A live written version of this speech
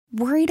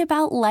Worried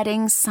about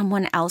letting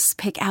someone else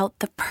pick out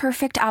the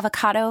perfect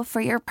avocado for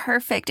your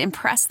perfect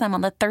impress them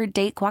on the third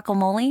date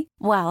guacamole?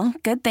 Well,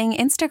 good thing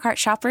Instacart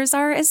shoppers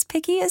are as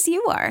picky as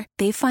you are.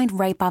 They find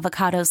ripe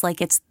avocados like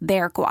it's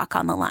their guac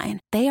on the line.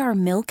 They are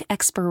milk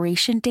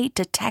expiration date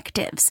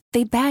detectives.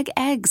 They bag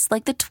eggs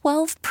like the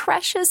 12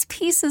 precious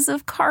pieces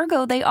of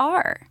cargo they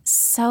are.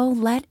 So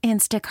let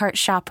Instacart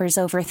shoppers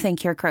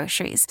overthink your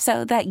groceries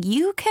so that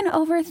you can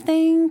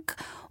overthink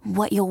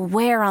what you'll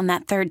wear on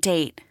that third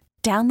date.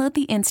 Download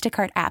the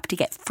Instacart app to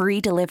get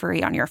free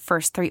delivery on your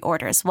first 3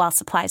 orders while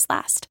supplies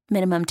last.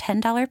 Minimum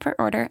 $10 per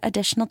order.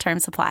 Additional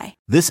terms apply.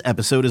 This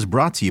episode is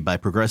brought to you by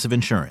Progressive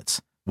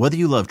Insurance. Whether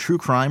you love true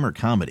crime or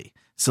comedy,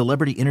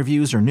 celebrity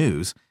interviews or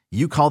news,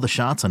 you call the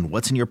shots on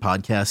what's in your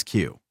podcast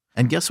queue.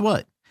 And guess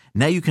what?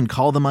 Now you can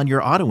call them on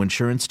your auto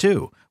insurance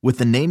too with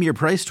the Name Your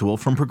Price tool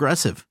from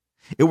Progressive.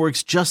 It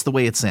works just the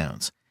way it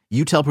sounds.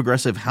 You tell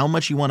Progressive how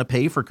much you want to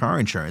pay for car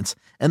insurance,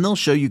 and they'll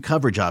show you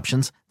coverage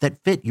options that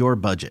fit your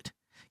budget.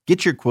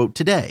 Get your quote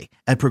today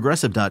at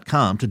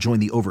Progressive.com to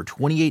join the over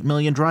 28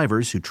 million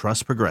drivers who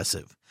trust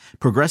Progressive.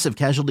 Progressive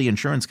Casualty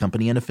Insurance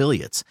Company and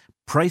Affiliates.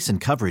 Price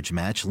and coverage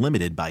match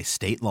limited by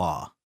state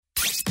law.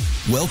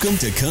 Welcome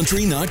to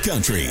Country Not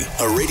Country,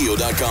 a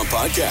Radio.com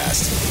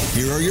podcast.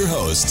 Here are your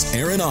hosts,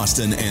 Aaron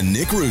Austin and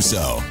Nick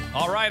Russo.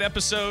 All right,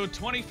 episode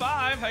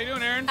 25. How you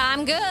doing, Aaron?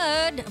 I'm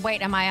good.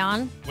 Wait, am I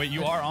on? Wait,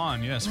 you are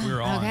on. Yes, we're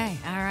on. Okay,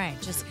 all right.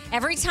 Just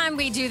every time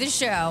we do the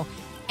show,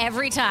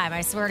 every time,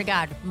 I swear to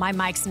God, my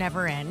mic's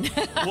never in.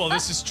 Well,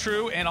 this is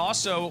true. And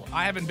also,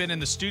 I haven't been in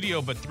the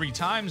studio but 3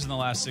 times in the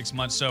last 6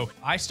 months. So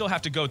I still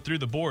have to go through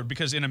the board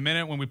because in a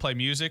minute when we play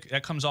music,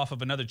 that comes off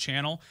of another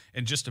channel.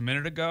 And just a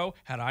minute ago,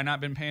 had I not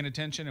been paying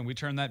attention and we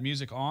turned that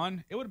music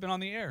on, it would have been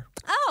on the air.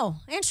 Oh,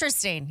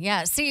 interesting.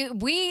 Yeah. See,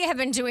 we have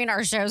been doing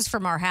our shows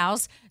from our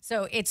house.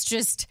 So it's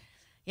just...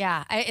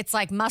 Yeah, it's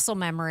like muscle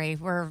memory.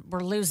 We're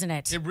losing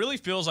it. It really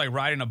feels like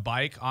riding a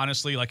bike,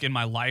 honestly, like in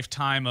my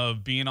lifetime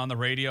of being on the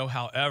radio.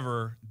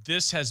 However,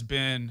 this has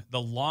been the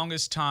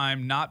longest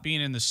time not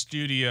being in the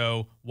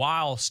studio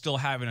while still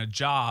having a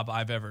job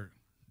I've ever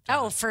done.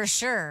 Oh, for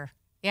sure.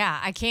 Yeah,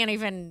 I can't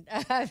even.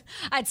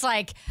 It's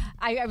like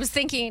I was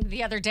thinking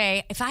the other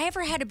day, if I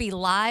ever had to be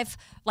live,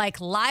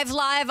 like live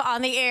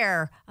on the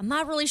air, I'm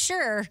not really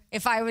sure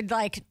if I would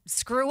like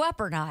screw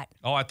up or not.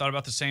 Oh, I thought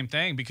about the same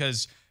thing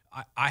because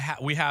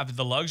we have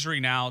the luxury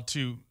now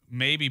to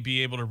maybe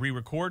be able to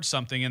re-record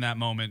something in that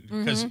moment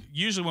because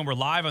usually when we're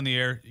live on the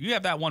air, you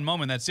have that one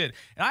moment, that's it.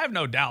 And I have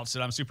no doubts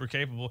that I'm super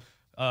capable.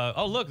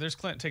 Oh, look, there's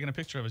Clint taking a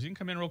picture of us. You can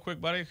come in real quick,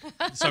 buddy.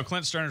 So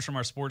Clint Sterner's from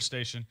our sports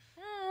station.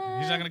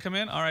 He's not going to come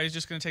in? All right, he's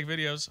just going to take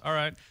videos. All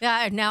right.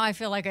 Yeah, now I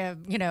feel like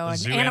an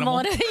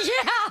animal.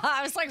 Yeah, I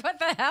was like, what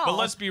the hell? But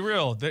let's be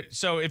real.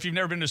 So if you've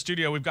never been to a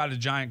studio, we've got a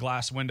giant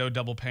glass window,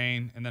 double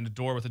pane, and then a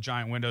door with a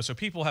giant window. So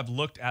people have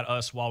looked at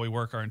us while we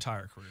work our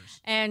entire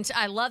careers. And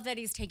I love that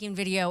he's taking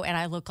video, and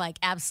I look like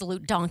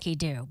absolute donkey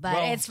do. But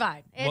it's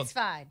fine. It's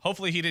fine.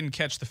 Hopefully he didn't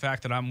catch the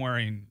fact that I'm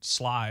wearing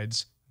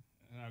slides.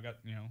 And I've got,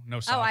 no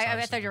socks. Oh, I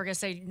thought you were going to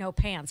say no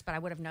pants, but I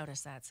would have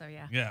noticed that. So,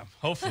 yeah. Yeah,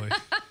 hopefully.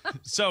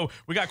 So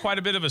we got quite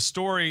a bit of a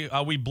story.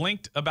 We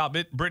blinked about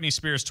Britney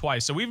Spears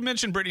twice. So we've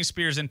mentioned Britney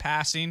Spears in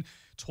passing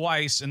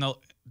twice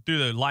through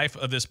the life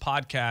of this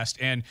podcast.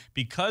 And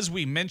because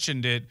we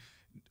mentioned it,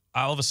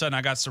 all of a sudden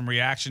I got some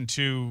reaction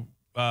to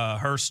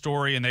her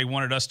story, and they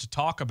wanted us to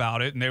talk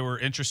about it. And they were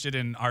interested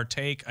in our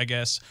take, I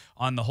guess,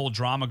 on the whole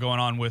drama going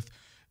on with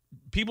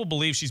people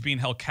believe she's being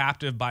held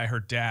captive by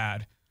her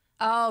dad.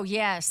 Oh,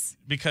 yes.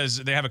 Because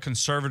they have a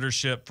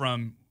conservatorship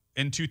from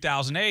in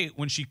 2008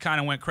 when she kind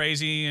of went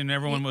crazy and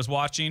everyone was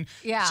watching.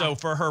 Yeah. So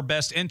for her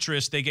best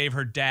interest, they gave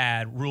her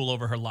dad rule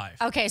over her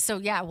life. Okay, so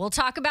yeah, we'll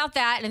talk about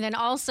that. And then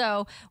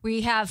also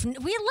we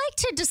like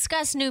to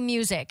discuss new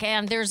music.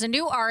 And there's a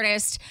new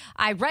artist.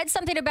 I read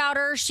something about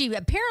her. She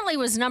apparently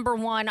was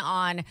 #1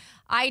 on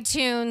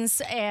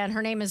iTunes, and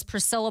her name is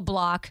Priscilla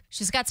Block.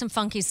 She's got some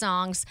funky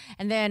songs.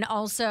 And then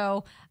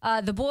also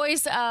the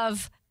boys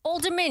of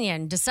Old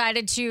Dominion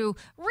decided to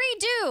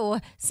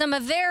redo some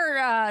of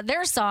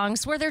their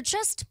songs where they're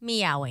just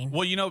meowing.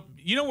 Well, you know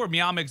where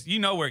Meow Mix,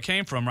 where it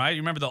came from, right?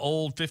 You remember the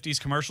old 50s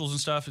commercials and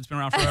stuff? It's been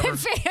around forever.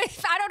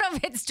 I don't know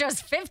if it's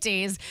just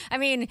 50s. I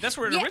mean, that's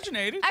where it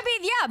originated. I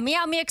mean, yeah,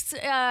 Meow Mix,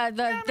 I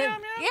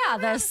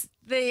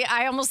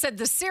almost said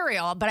the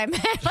cereal, but I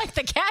meant like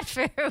the cat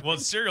food. Well,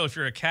 it's cereal if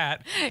you're a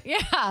cat.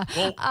 Yeah.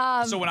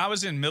 Well, so when I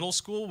was in middle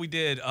school, we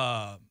did,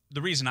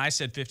 the reason I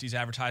said 50s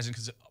advertising,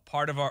 because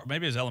part of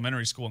maybe it was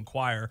elementary school and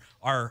choir,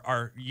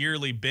 our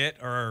yearly bit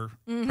or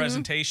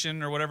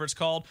presentation or whatever it's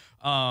called.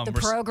 The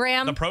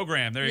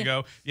program. There you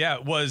go. Yeah,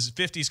 it was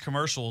 50s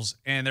commercials,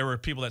 and there were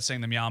people that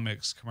sang the Meow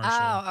Mix commercial.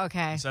 Oh,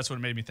 okay. So that's what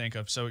it made me think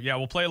of. So yeah,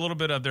 we'll play a little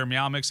bit of their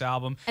Meow Mix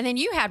album. And then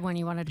you had one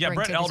you wanted to bring.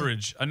 Yeah, Brett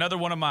Eldredge, another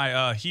one of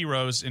my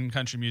heroes in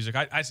country music.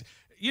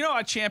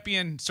 I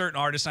champion certain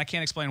artists, and I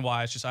can't explain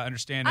why. It's just I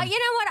understand him. You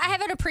know what? I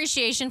have an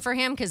appreciation for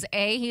him because,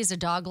 A, he's a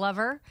dog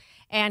lover,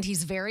 and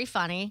he's very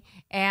funny.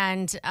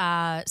 And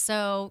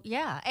so,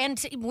 yeah.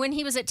 And when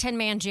he was at 10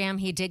 Man Jam,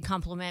 he did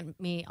compliment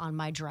me on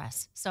my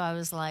dress. So I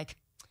was like,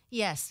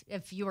 Yes,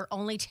 if you were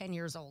only 10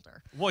 years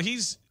older. Well,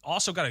 he's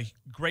also got a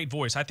great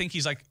voice. I think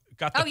he's like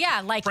got the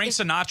like Frank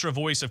Sinatra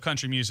voice of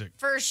country music.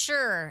 For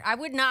sure. I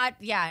would not,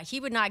 he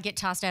would not get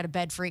tossed out of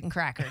bed for eating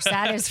crackers.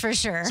 That is for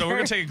sure. So we're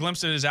going to take a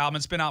glimpse at his album.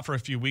 It's been out for a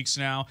few weeks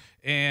now.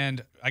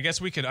 And I guess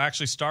we could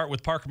actually start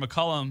with Parker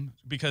McCollum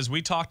because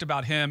we talked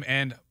about him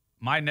and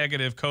my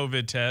negative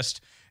COVID test.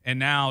 And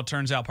now it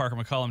turns out Parker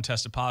McCollum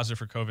tested positive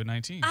for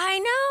COVID-19. I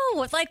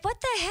know. Like, what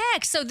the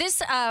heck? So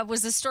this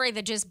was a story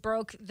that just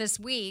broke this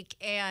week.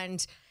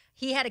 And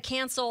he had to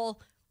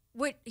cancel...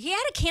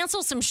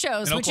 some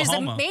shows, which is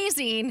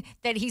amazing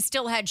that he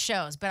still had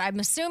shows. But I'm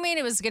assuming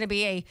it was going to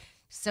be a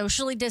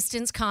socially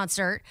distanced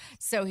concert,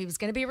 so he was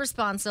going to be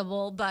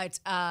responsible. But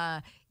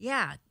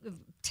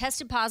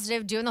tested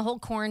positive, doing the whole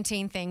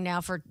quarantine thing now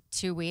for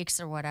 2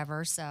 weeks or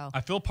whatever. So I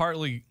feel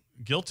partly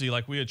guilty,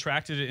 like we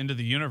attracted it into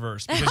the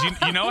universe because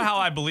you know how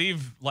I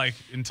believe like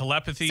in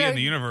telepathy in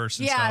the universe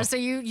and stuff. So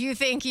you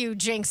think you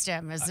jinxed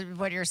him is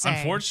what you're saying.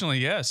 Unfortunately,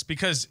 yes,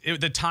 because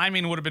the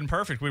timing would have been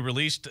perfect. We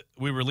released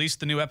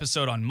the new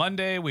episode on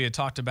Monday. We had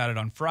talked about it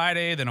on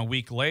Friday. Then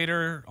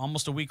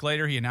almost a week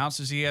later, he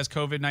announces he has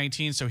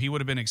COVID-19, so he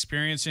would have been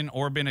experiencing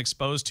or been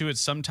exposed to it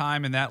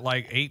sometime in that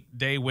like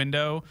 8-day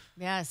window.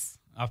 Yes.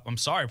 I'm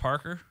sorry,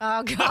 Parker.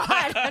 Oh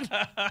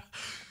God.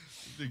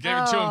 Gave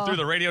it to him through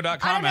the radio.com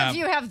app. I don't know if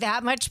you have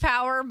that much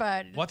power,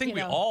 but... Well, I think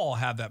we all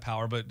have that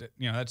power, but,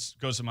 that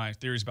goes to my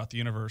theories about the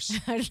universe.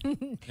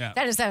 Yeah.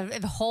 That is a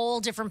whole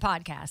different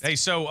podcast. Hey,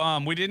 so I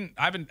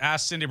haven't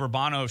asked Cindy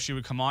Bourbano if she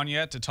would come on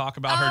yet to talk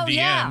about her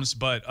DMs,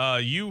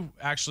 but you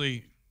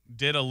actually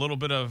did a little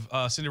bit of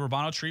Cindy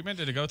Bourbano treatment.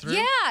 Did it go through?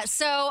 Yeah,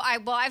 so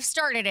I've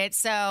started it,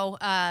 so...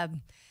 all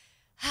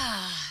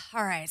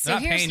right. So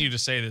I'm not paying you to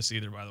say this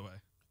either, by the way.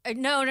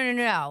 No.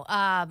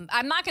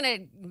 I'm not going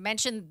to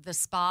mention the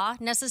spa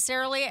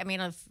necessarily. I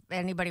mean, if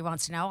anybody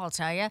wants to know, I'll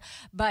tell you.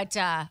 But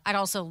I'm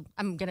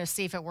going to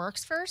see if it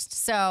works first.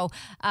 So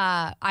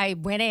I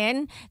went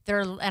in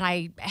there, and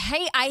I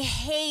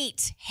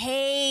hate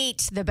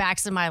the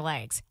backs of my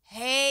legs.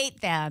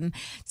 Hate them.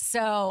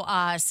 So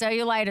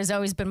cellulite has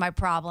always been my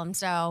problem.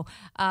 So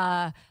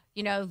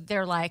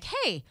they're like,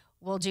 hey,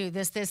 we'll do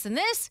this, this, and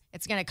this.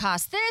 It's going to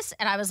cost this.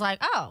 And I was like,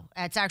 oh,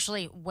 it's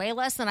actually way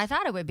less than I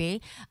thought it would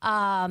be.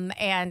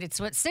 And it's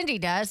what Cindy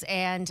does.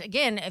 And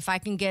again, if I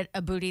can get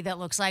a booty that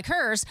looks like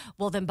hers,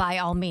 well, then by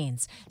all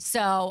means.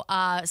 So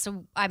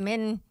I'm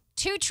in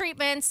 2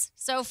 treatments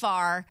so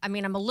far. I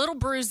mean, I'm a little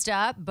bruised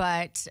up,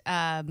 but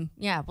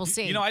we'll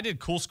see. I did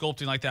cool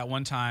sculpting like that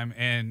one time,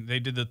 and they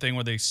did the thing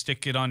where they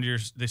stick it on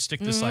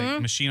this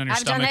like machine on your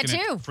stomach and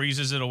it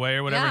freezes it away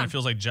or whatever, and it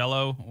feels like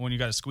Jello when you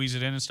got to squeeze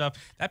it in and stuff.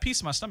 That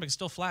piece of my stomach is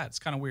still flat. It's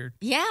kind of weird.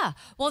 Yeah.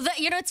 Well,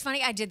 it's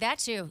funny. I did that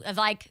too.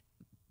 Like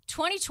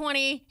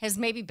 2020 has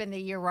maybe been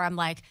the year where I'm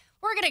like,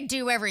 we're going to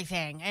do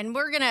everything, and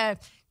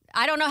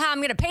I don't know how I'm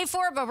going to pay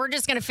for it, but we're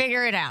just going to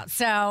figure it out.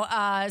 So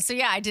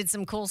I did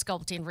some cool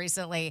sculpting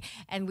recently,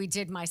 and we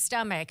did my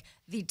stomach.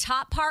 The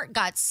top part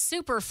got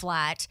super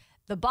flat.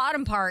 The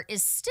bottom part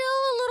is still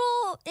a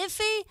little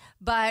iffy,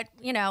 but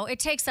it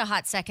takes a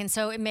hot second,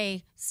 so it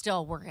may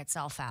still work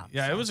itself out.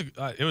 Yeah, so.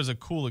 it was a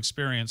cool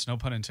experience, no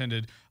pun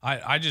intended.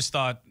 I just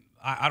thought.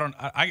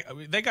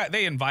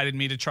 They invited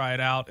me to try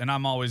it out, and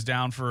I'm always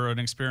down for an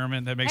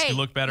experiment that makes me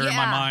look better in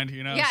my mind.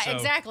 Yeah, so,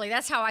 exactly.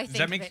 That's how I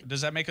think.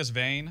 Does that make us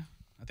vain?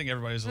 I think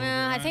everybody's a little bit.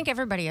 Right? I think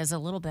everybody is a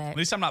little bit. At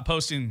least I'm not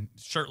posting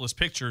shirtless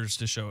pictures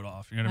to show it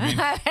off. You know what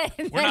I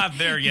mean? We're not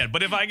there yet.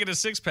 But if I get a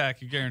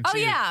 6-pack, you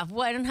guarantee it. Oh, yeah,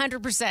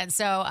 100%.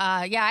 So,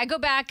 I go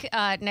back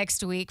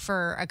next week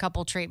for a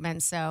couple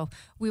treatments. So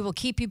we will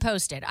keep you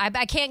posted.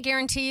 I can't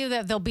guarantee you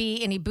that there'll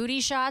be any booty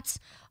shots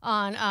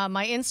on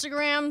my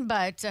Instagram,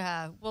 but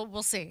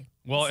we'll see.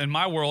 Well, in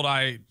my world,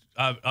 I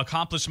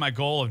accomplished my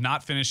goal of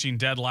not finishing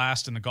dead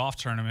last in the golf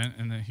tournament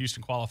in the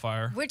Houston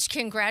qualifier. Which,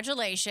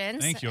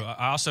 congratulations. Thank you.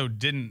 I also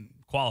didn't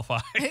qualify.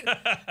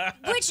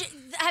 Which,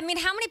 I mean,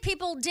 how many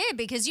people did?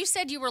 Because you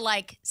said you were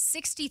like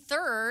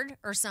 63rd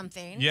or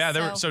something.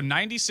 Yeah, so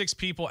 96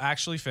 people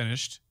actually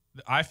finished.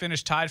 I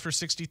finished tied for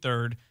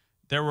 63rd.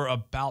 There were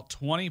about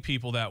 20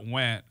 people that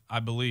went,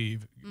 I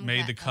believe,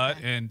 made the cut.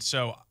 Okay. And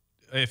so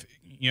if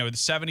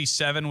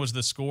 77 was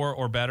the score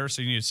or better,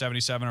 so you needed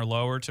 77 or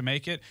lower to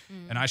make it,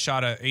 and I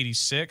shot a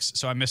 86,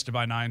 so I missed it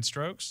by 9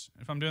 strokes,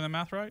 if I'm doing the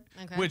math right.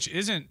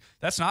 Okay.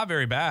 That's not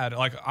very bad.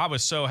 Like, I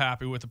was so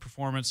happy with the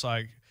performance.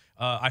 Like,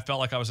 I felt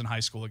like I was in high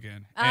school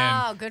again.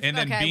 Good. And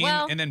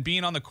then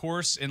being on the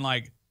course and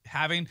like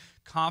having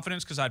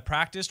confidence because I'd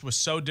practiced was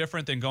so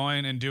different than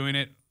going and doing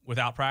it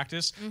without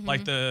practice.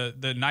 Like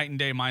the night and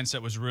day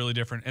mindset was really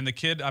different. And the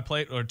kid I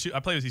played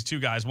with these 2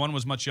 guys. One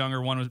was much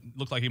younger. One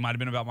looked like he might have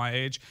been about my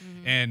age,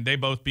 and they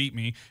both beat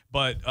me.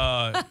 But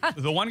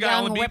the one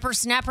guy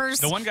whippersnappers.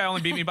 The one guy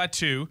only beat me by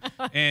 2,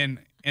 and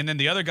then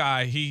the other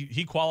guy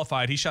he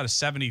qualified. He shot a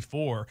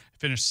 74,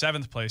 finished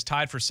 7th place,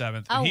 tied for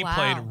 7th, and he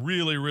played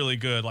really, really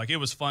good. Like, it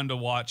was fun to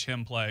watch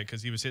him play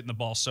because he was hitting the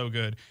ball so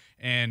good,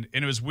 and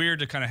it was weird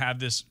to kind of have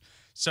this.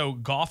 So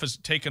golf has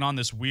taken on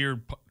this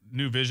weird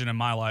new vision in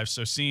my life.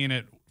 So seeing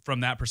it from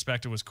that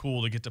perspective was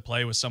cool to get to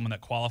play with someone that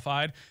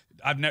qualified.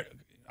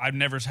 I I've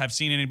never have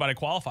seen anybody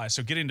qualify.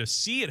 So getting to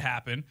see it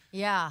happen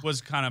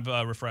was kind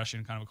of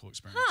refreshing, kind of a cool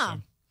experience. Huh.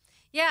 So.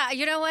 Yeah,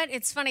 you know what?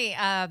 It's funny.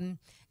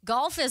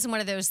 Golf is one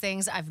of those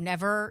things I've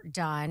never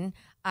done.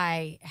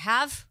 I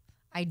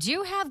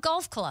do have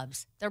golf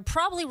clubs. They're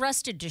probably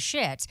rusted to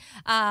shit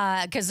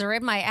because they're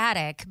in my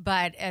attic.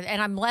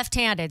 And I'm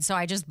left-handed, so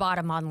I just bought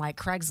them on like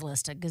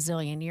Craigslist a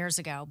gazillion years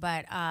ago.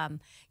 But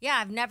yeah,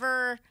 I've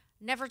never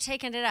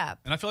taken it up.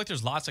 And I feel like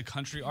there's lots of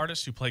country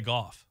artists who play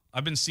golf.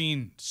 I've been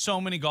seeing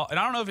so many golf, and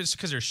I don't know if it's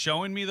because they're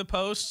showing me the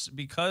posts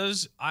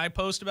because I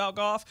post about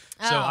golf.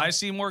 So I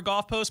see more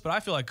golf posts, but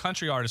I feel like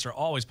country artists are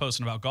always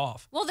posting about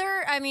golf. Well,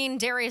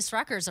 Darius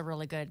Rucker's a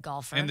really good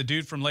golfer. And the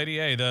dude from Lady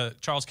A, the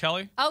Charles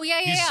Kelly. Oh,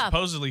 yeah.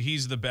 Supposedly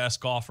he's the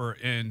best golfer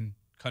in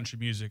country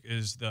music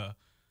is the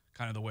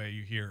kind of the way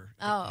you hear.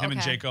 Him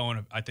and Jake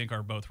Owen, I think,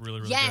 are both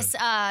really, really good.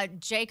 Yes,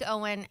 Jake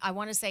Owen, I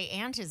want to say,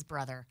 and his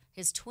brother,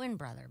 his twin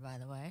brother, by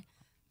the way.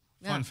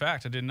 Fun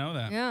fact, I didn't know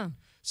that. Yeah.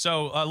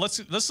 So let's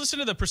listen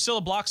to the Priscilla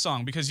Block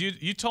song because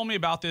you told me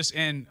about this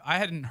and I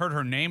hadn't heard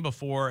her name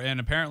before and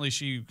apparently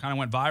she kind of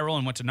went viral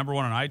and went to #1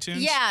 on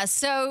iTunes. Yeah,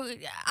 so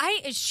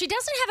she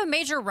doesn't have a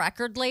major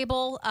record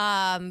label,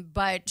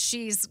 but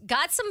she's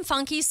got some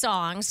funky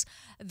songs.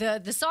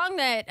 The song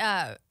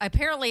that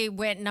apparently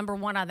went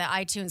 #1 on the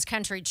iTunes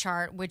country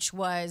chart, which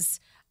was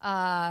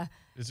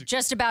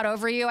Just About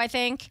Over You, I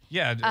think.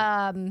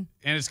 Yeah. And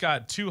it's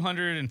got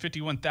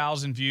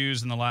 251,000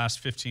 views in the last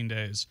 15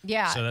 days.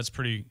 Yeah. So that's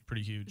pretty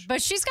huge.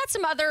 But she's got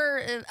some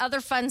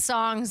other fun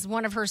songs.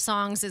 One of her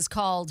songs is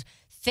called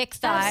Thick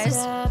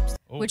Thighs,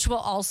 which we'll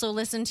also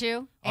listen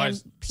to,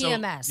 and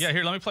PMS. So,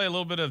 here, let me play a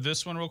little bit of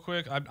this one real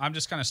quick. I'm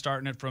just kind of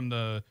starting it from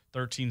the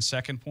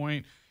 13-second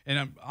point.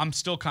 And I'm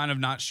still kind of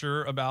not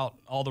sure about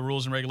all the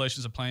rules and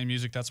regulations of playing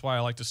music. That's why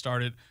I like to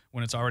start it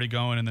when it's already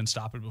going and then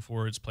stop it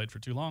before it's played for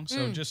too long.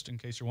 So just in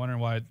case you're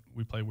wondering why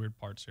we play weird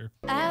parts here.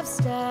 I've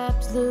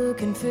stopped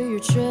looking for your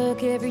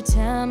truck every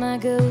time I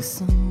go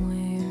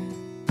somewhere.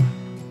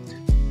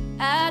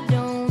 I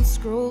don't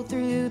scroll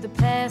through the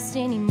past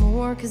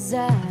anymore 'cause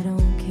I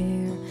don't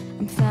care.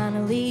 I'm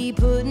finally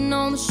putting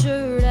on the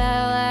shirt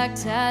I like,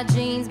 tight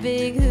jeans,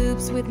 big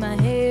hoops with my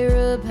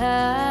hair up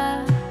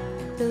high.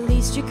 The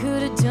least you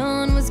could have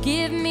done was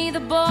give me the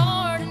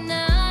bar tonight.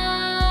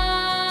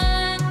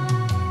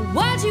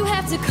 Why'd you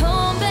have to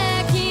come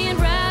back in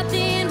right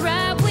then,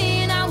 right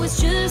when I was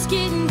just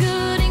getting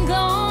good and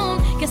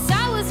gone? Guess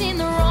I was in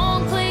the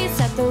wrong place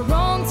at the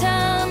wrong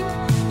time.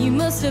 You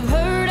must have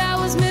heard I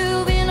was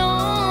moving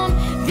on.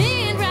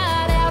 Then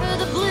right out of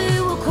the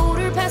blue,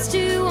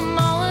 2:15, I'm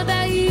all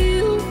about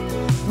you.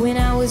 When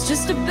I was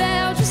just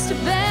about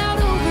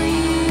over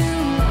you.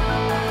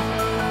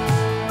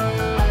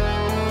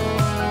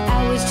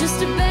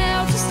 Just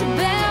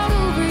about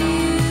over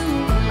you.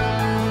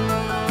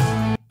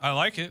 I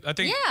like it. I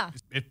think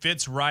it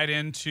fits right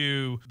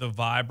into the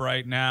vibe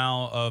right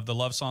now of the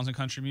love songs in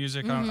country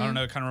music. I don't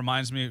know. It kind of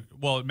reminds me.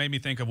 Well, it made me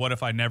think of "What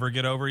If I Never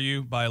Get Over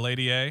You" by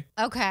Lady A.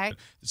 Okay.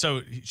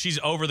 So she's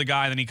over the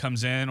guy, then he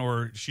comes in,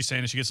 or she's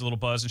saying that she gets a little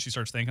buzz and she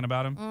starts thinking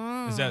about him.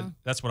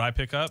 That's what I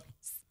pick up?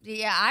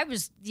 Yeah,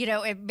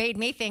 it made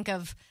me think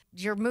of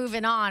you're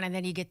moving on and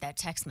then you get that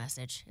text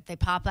message. If they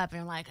pop up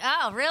and you're like,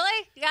 oh,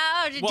 really?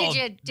 Oh,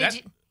 did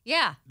you?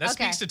 Yeah. That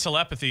speaks to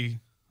telepathy,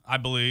 I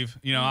believe.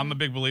 You know, I'm a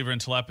big believer in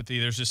telepathy.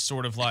 There's just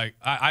sort of like,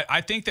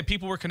 I think that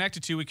people we're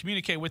connected to, we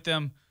communicate with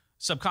them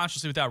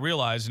subconsciously without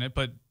realizing it,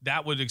 but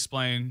that would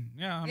explain,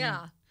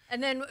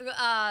 And then,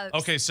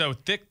 okay, so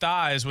Thick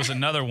Thighs was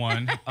another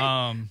one.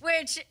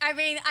 Which,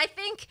 I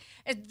think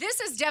this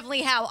is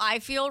definitely how I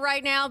feel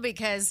right now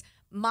because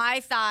my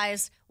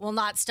thighs will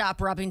not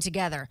stop rubbing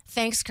together.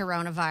 Thanks,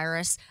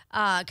 coronavirus,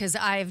 because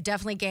I've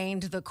definitely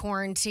gained the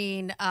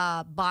quarantine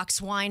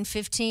box wine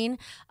 15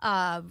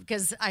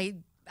 because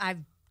I've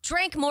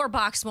drank more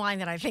box wine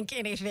than I think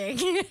anything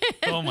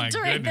oh my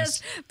during goodness.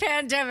 this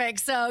pandemic.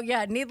 So,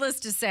 yeah, needless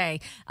to say,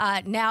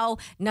 now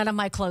none of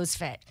my clothes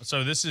fit.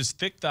 So this is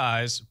Thick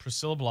Thighs,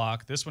 Priscilla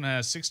Block. This one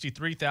has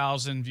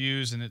 63,000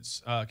 views, and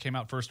it's came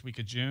out first week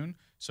of June.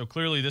 So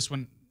clearly this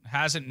one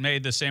hasn't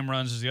made the same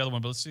runs as the other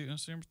one, but let's see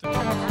everything.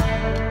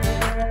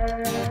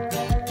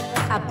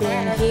 I've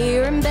been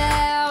hearing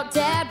about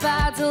dad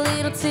bides a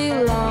little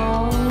too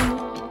long.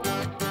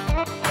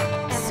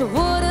 So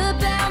what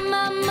about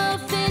my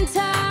muffin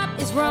top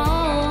is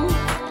wrong?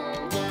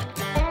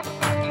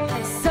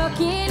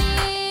 Sucking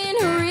in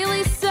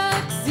really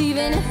sucks.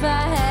 Even if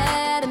I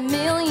had $1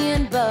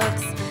 million,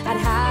 I'd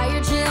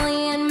hire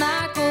Jillian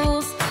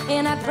Michaels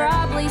and I'd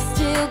probably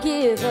still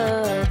give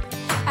up.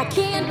 I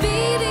can't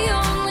be the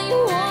only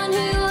one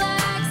who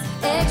likes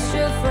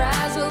extra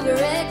fries over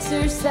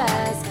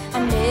exercise.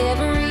 I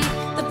never eat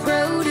the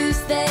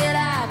produce that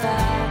I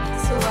buy,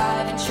 so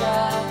I haven't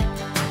tried.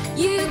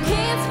 You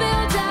can't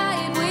spell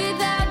diet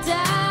without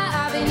dye.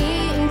 I've been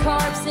eating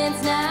carbs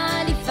since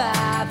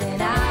 95,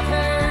 and I've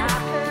heard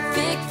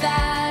thick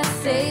thighs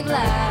save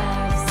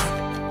lives.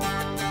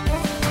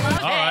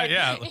 All right,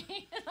 yeah.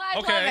 I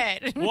love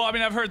it. Well,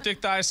 I've heard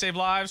Thick Thighs save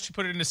lives. She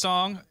put it in a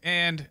song,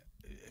 and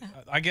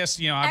I guess,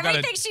 I've got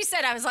everything she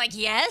said, I was like,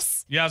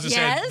 yes. Yeah, I was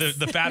going to say,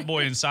 the fat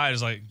boy inside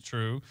is like,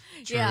 true.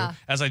 Yeah.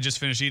 As I just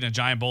finished eating a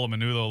giant bowl of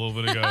menudo a little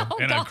bit ago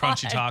and a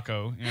crunchy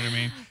taco. You know what I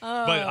mean?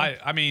 But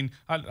I mean,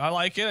 I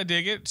like it. I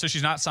dig it. So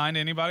she's not signed to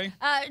anybody?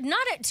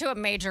 Not to a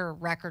major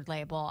record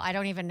label. I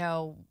don't even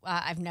know.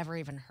 I've never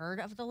even heard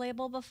of the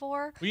label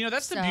before. Well,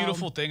 that's the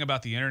beautiful thing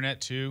about the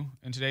internet, too,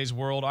 in today's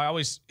world.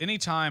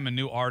 Anytime a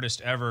new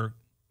artist ever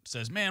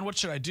says, man, what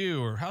should I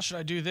do? Or how should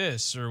I do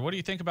this? Or what do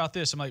you think about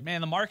this? I'm like, man,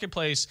 the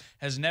marketplace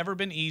has never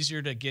been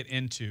easier to get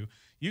into.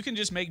 You can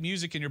just make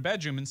music in your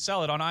bedroom and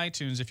sell it on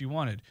iTunes if you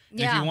wanted.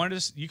 Yeah. If you wanted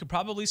to, you could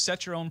probably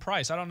set your own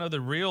price. I don't know the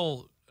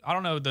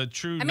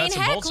true nuts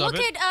and heck, bolts of it.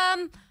 look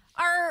at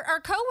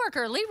our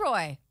coworker,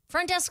 Leroy.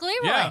 Front Desk Leroy.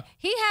 Yeah.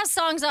 He has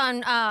songs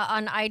on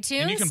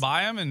iTunes. And you can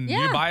buy them, and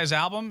you buy his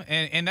album,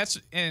 and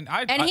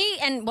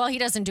he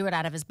doesn't do it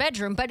out of his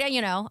bedroom, but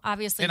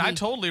obviously. And I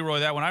told Leroy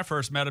that when I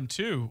first met him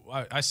too.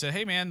 I said,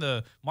 "Hey man,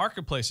 the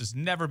marketplace has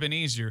never been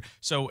easier.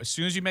 So as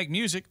soon as you make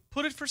music,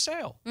 put it for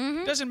sale.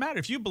 Mm-hmm. Doesn't matter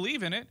if you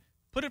believe in it."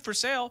 Put it for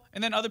sale,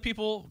 and then other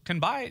people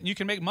can buy it, and you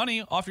can make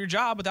money off your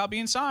job without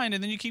being signed,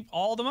 and then you keep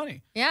all the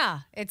money. Yeah,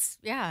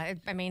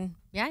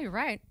 you're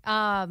right.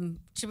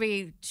 Should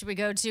we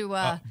go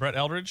to Brett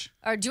Eldridge?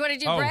 Or do you want to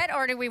do Brett,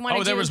 or do we want to?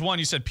 Oh, there was one.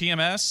 You said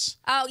PMS.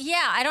 Oh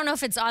yeah, I don't know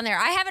if it's on there.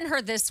 I haven't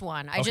heard this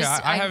one.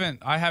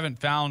 I haven't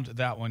found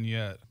that one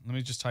yet. Let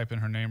me just type in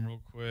her name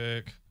real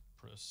quick.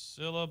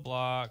 Priscilla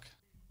Block.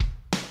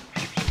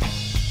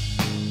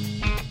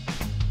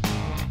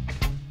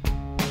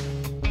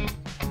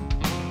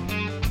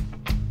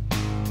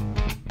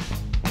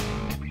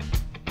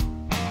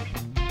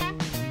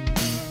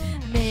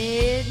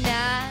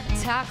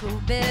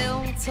 Taco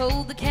Bell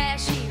told the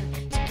cashier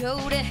to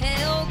go to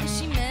hell, 'cause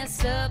she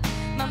messed up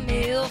my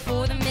meal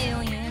for the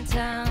millionth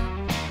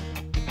time.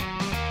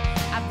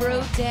 I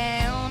broke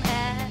down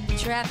at the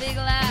traffic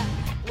light,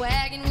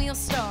 wagon wheel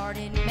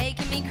started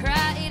making me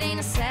cry. It ain't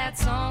a sad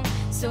song,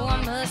 so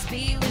I must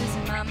be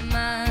losing my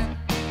mind.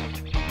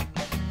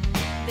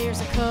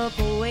 There's a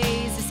couple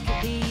ways this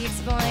could be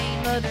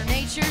explained. Mother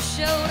Nature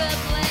showed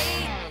up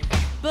late,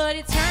 but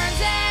it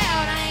turns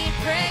out I ain't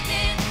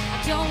pregnant.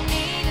 I don't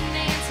need an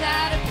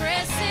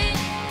antidepressant.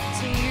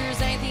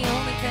 Tears ain't the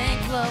only thing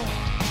flowing.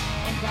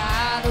 And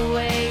by the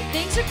way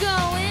things are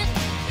going,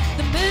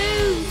 the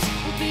moves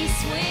will be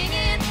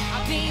swinging.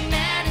 I'll be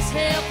mad as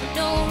hell for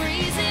no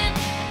reason.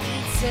 I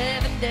need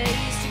 7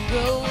 days to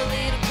go a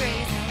little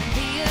crazy and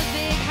be a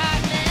big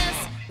hot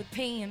mess with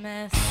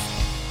PMS.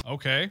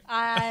 Okay.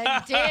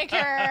 I dig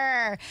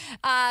her.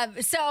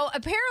 So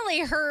apparently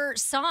her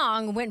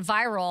song went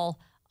viral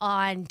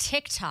on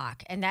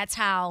TikTok, and that's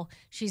how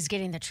she's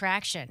getting the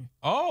traction.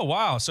 Oh,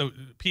 wow. So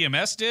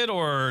PMS did,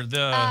 or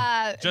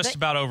Just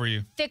About Over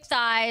You? Thick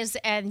Thighs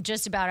and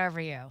Just About Over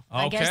You.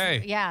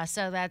 Okay.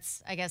 So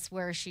that's, I guess,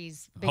 where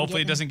she's been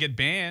Hopefully it doesn't get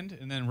banned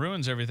and then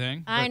ruins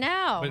everything. I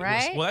know,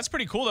 right? Well, that's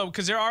pretty cool, though,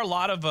 because there are a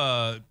lot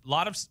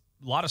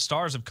of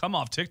stars have come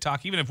off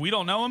TikTok, even if we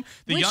don't know them.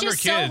 Younger kids. Which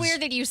is so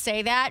weird that you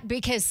say that,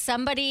 because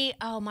somebody,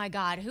 oh my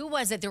God, who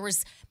was it? There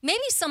was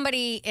maybe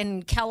somebody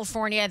in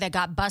California that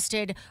got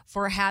busted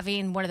for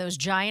having one of those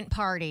giant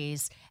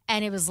parties,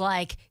 and it was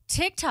like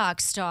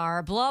TikTok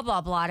star, blah,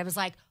 blah, blah. And it was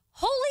like,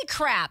 holy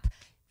crap.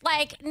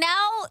 Like,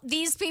 now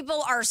these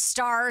people are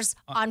stars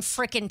on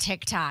frickin'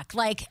 TikTok.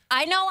 Like,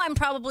 I know I'm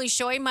probably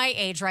showing my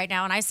age right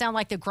now, and I sound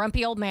like the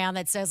grumpy old man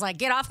that says, like,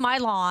 get off my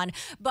lawn.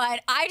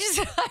 But I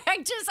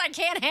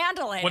can't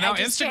handle it. Well, now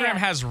Instagram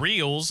has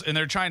Reels, and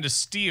they're trying to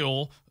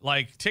steal,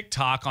 like,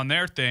 TikTok on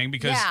their thing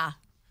because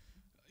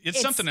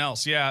it's something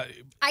else. Yeah.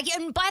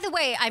 And by the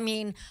way, I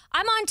mean,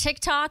 I'm on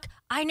TikTok.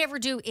 I never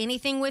do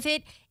anything with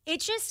it.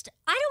 It's just,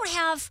 I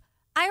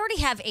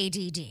already have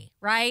ADD,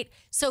 right?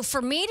 So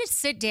for me to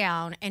sit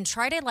down and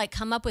try to like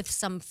come up with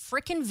some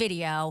freaking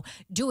video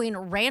doing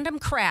random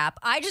crap,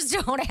 I just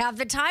don't have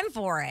the time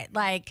for it.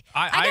 Like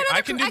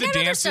I can do the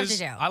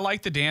dances. I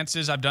like the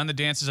dances. I've done the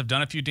dances. I've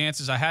done a few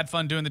dances. I had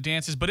fun doing the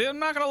dances, but I'm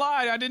not going to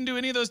lie. I didn't do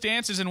any of those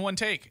dances in one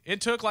take.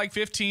 It took like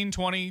 15,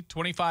 20,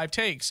 25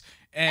 takes.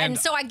 And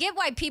so I get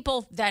why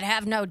people that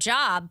have no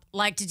job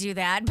like to do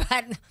that,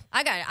 but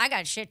I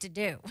got shit to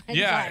do.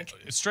 Yeah,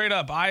 straight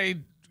up. I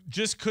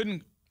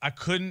couldn't.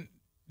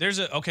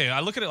 I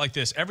look at it like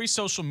this. Every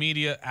social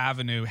media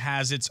avenue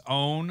has its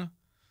own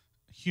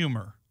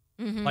humor.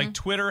 Mm-hmm. Like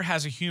Twitter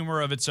has a humor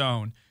of its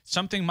own.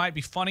 Something might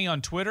be funny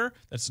on Twitter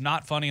that's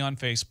not funny on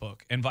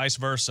Facebook, and vice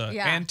versa.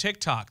 Yeah. And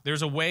TikTok.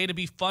 There's a way to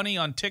be funny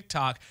on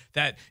TikTok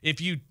that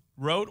if you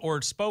wrote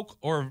or spoke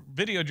or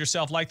videoed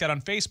yourself like that on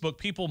Facebook,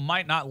 people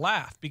might not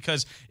laugh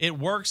because it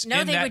works in that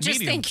medium. No, they would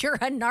just think you're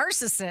a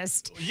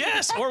narcissist.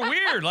 Yes, or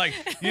weird. Like,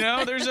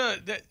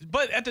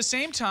 but at the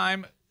same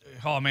time,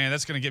 oh man,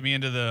 that's going to get me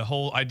into the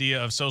whole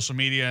idea of social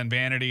media and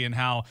vanity and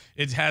how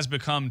it has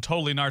become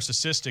totally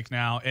narcissistic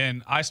now.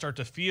 And I start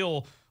to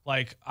feel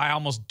like I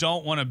almost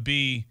don't want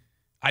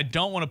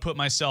to put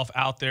myself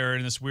out there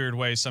in this weird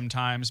way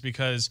sometimes,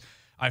 because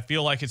I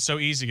feel like it's so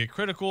easy to get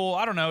critical.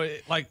 I don't know.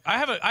 Like I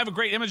have a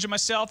great image of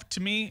myself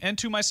to me and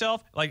to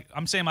myself. Like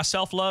I'm saying my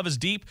self-love is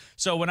deep.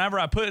 So whenever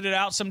I put it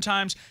out,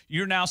 sometimes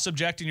you're now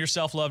subjecting your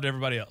self-love to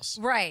everybody else.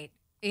 Right.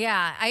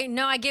 Yeah. I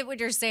know. I get what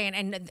you're saying.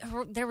 And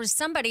there was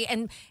somebody,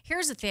 and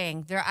here's the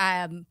thing.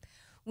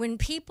 When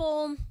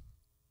people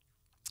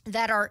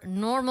that are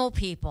normal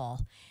people,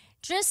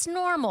 just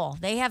normal,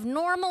 they have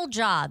normal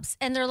jobs,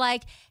 and they're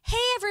like, hey,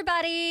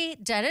 everybody,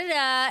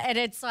 da-da-da. And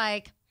it's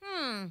like,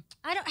 how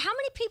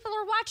many people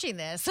are watching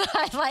this?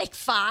 Like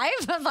 5?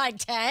 Like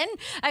 10?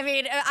 I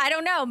mean, I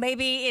don't know.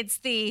 Maybe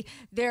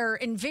they're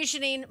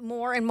envisioning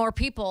more and more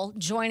people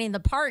joining the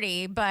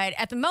party, but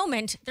at the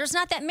moment, there's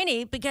not that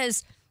many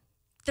because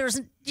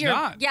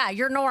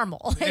you're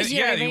normal.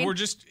 We're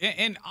just,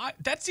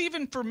 that's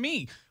even for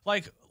me.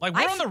 Like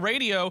we're on the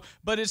radio,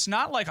 but it's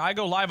not like I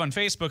go live on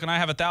Facebook and I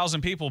have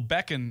 1,000 people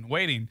beckoning,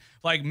 waiting.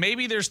 Like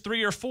maybe there's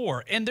 3 or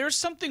 4. And there's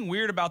something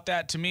weird about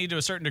that to me to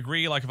a certain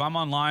degree. Like if I'm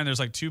online,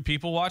 there's like 2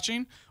 people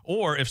watching,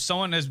 or if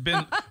someone has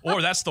been,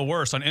 or that's the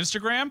worst on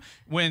Instagram,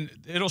 when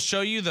it'll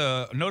show you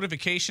the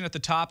notification at the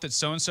top that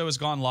so-and-so has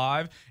gone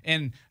live.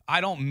 And I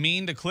don't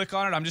mean to click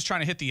on it. I'm just trying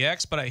to hit the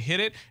X, but I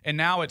hit it. And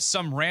now it's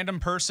some random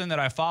person that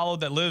I followed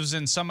that lives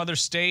in some other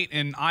state.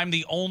 And I'm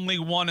the only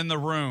one in the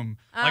room.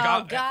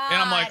 God.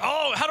 And I'm like,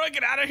 oh, how do I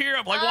get out of here?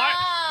 I'm like,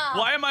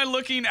 why am I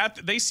looking at,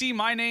 they see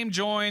my name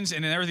joins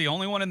and they're the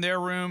only one in their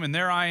room and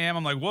there I am.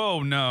 I'm like,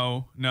 whoa,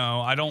 no,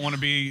 I don't want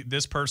to be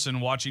this person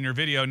watching your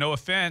video. No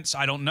offense.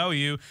 I don't know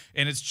you.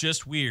 And it's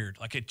just weird.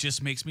 Like it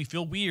just makes me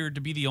feel weird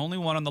to be the only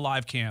one on the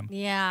live cam.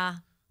 Yeah.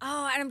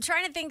 Oh, and I'm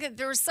trying to think that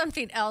there was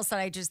something else that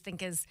I just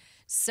think is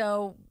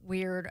so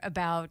weird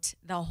about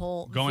the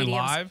whole going videos.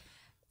 Live.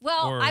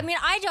 Well, I mean,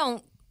 I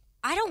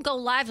don't go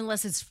live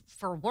unless it's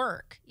for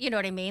work. You know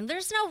what I mean?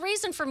 There's no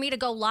reason for me to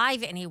go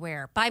live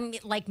anywhere.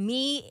 Like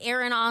me,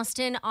 Aaron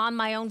Austin, on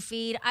my own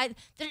feed.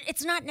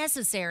 It's not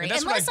necessary.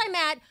 Unless I'm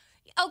at,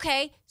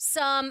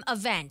 some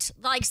event.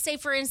 Like, say,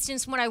 for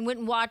instance, when I went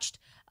and watched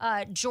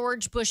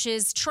George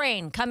Bush's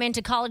train come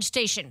into College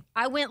Station.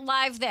 I went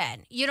live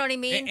then. You know what I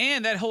mean?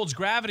 And that holds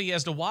gravity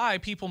as to why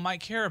people might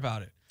care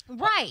about it.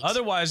 Right.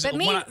 Otherwise, but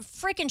me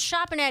freaking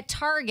shopping at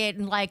Target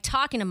and like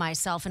talking to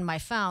myself in my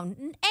phone,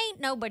 ain't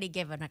nobody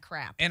giving a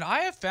crap. And I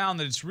have found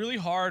that it's really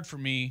hard for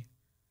me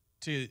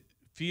to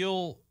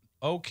feel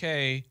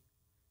okay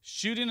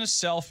shooting a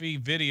selfie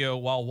video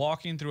while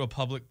walking through a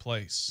public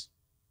place.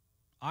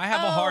 I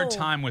have a hard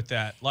time with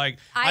that. Like,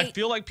 I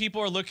feel like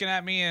people are looking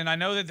at me, and I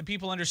know that the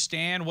people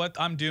understand what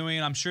I'm doing.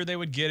 I'm sure they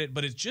would get it,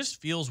 but it just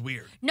feels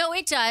weird. No,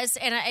 it does.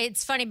 And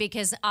it's funny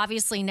because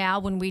obviously now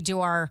when we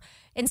do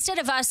instead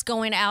of us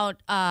going out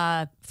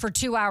for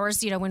 2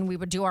 hours, when we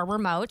would do our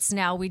remotes,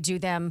 now we do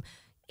them,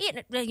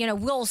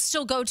 we'll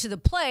still go to the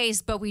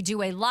place, but we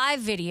do a live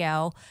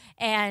video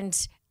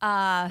and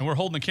we're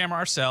holding the camera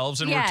ourselves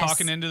and we're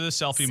talking into the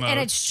selfie mode. And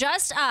it's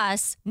just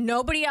us.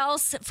 Nobody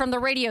else from the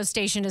radio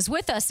station is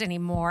with us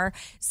anymore.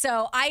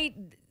 So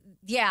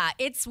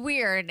it's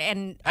weird.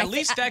 And at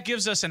least that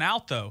gives us an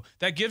out, though.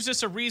 That gives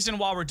us a reason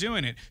why we're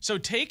doing it. So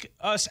take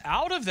us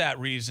out of that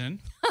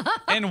reason.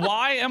 And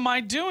why am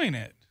I doing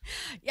it?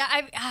 Yeah,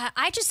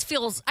 I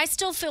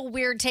still feel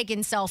weird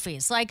taking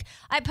selfies. Like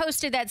I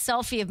posted that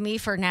selfie of me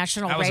for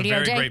National Radio Day. That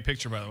was a very great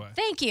picture, by the way.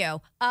 Thank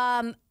you.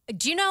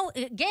 Do you know,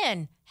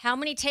 again, how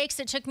many takes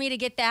it took me to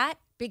get that?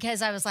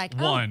 Because I was like,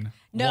 one.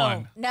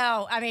 No.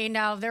 I mean,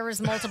 no, there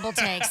was multiple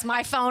takes.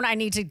 My phone, I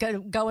need to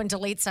go and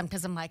delete some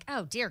because I'm like,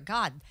 oh, dear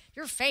God,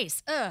 your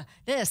face.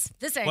 This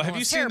angle Well, have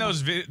you seen terrible.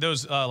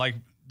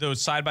 those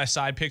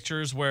side-by-side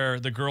pictures where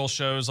the girl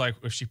shows, like,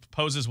 if she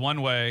poses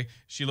one way,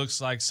 she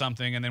looks like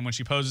something, and then when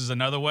she poses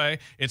another way,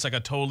 it's like a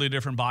totally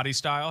different body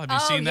style? Have you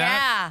seen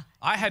that? Yeah.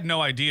 I had no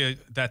idea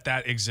that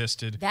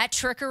existed. That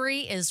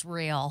trickery is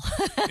real.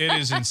 It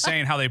is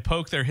insane how they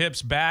poke their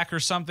hips back or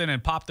something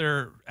and pop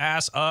their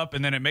ass up,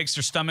 and then it makes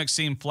their stomach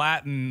seem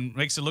flat and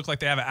makes it look like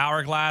they have an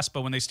hourglass,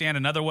 but when they stand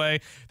another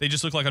way, they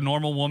just look like a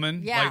normal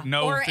woman. Yeah. Like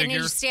no figure. And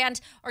you stand,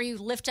 or you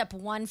lift up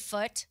one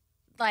foot,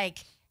 like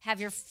have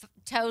your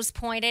toes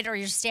pointed, or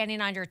you're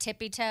standing on your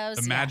tippy toes.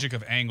 The magic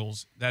of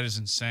angles. That is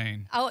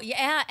insane. Oh,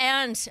 yeah.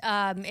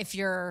 And if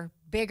you're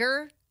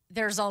bigger,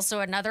 there's also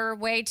another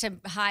way to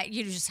hide.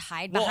 You just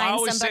hide behind somebody. Well, I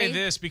always say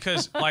this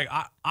because, like,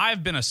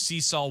 I've been a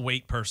seesaw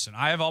weight person.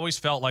 I have always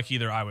felt like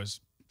either I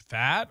was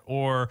fat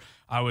or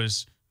I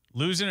was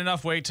losing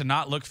enough weight to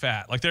not look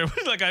fat. Like,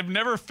 I've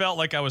never felt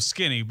like I was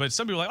skinny. But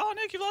some people are like, oh,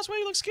 Nick, you lost weight,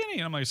 you look skinny.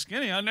 And I'm like,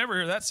 skinny? I never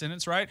hear that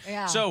sentence, right?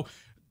 Yeah. So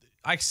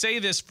I say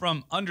this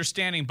from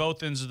understanding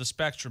both ends of the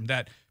spectrum,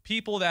 that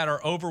people that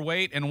are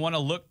overweight and want to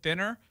look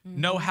thinner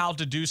know how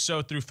to do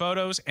so through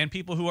photos, and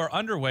people who are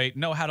underweight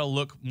know how to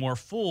look more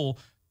full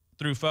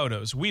through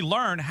photos. We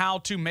learn how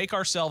to make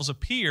ourselves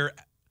appear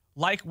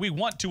like we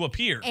want to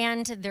appear.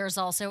 And there's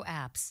also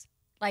apps.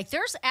 Like,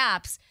 there's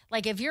apps.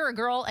 Like, if you're a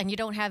girl and you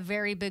don't have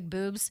very big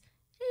boobs,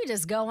 You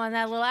just go on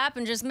that little app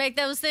and just make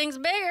those things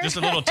bigger. Just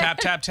a little tap,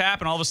 tap, tap,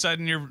 and all of a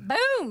sudden you're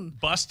boom,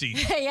 busty.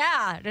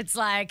 Yeah, it's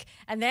like,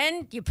 and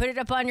then you put it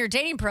up on your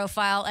dating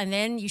profile, and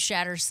then you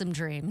shatter some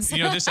dreams.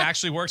 You know, this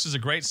actually works as a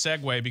great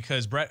segue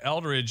because Brett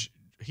Eldridge,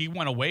 he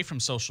went away from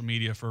social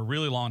media for a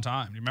really long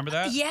time. You remember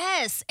that?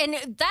 Yes, and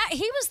that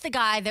he was the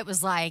guy that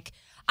was like,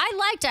 I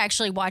liked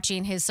actually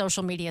watching his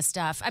social media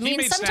stuff. I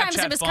mean, sometimes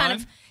Snapchat it was fun. kind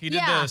of He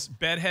did the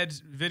bedhead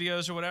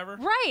videos or whatever.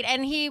 Right,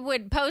 and he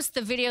would post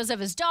the videos of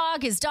his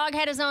dog. His dog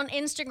had his own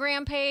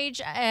Instagram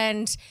page,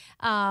 and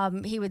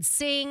he would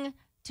sing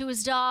to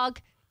his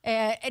dog.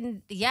 He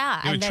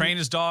would train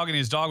his dog, and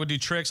his dog would do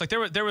tricks. Like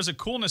there was a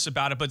coolness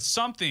about it, but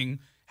something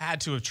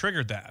had to have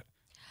triggered that.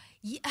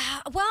 Yeah,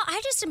 well,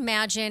 I just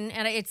imagine,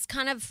 and it's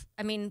kind of,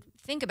 I mean,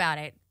 think about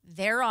it.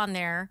 They're on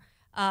there.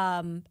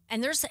 And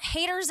there's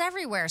haters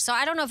everywhere. So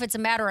I don't know if it's a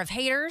matter of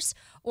haters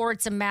or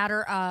it's a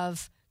matter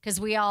of,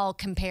 because we all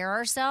compare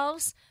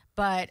ourselves,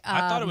 but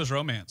I thought it was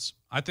romance.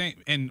 I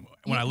think, and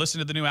when I listened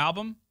to the new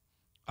album,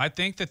 I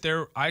think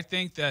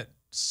that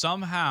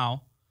somehow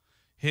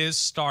his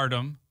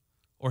stardom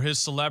or his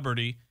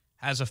celebrity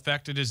has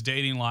affected his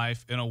dating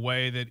life in a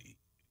way that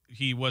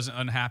he wasn't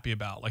unhappy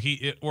about. Like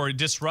it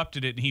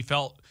disrupted it, and he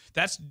felt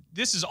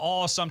this is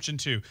all assumption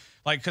too.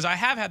 Like, because I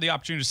have had the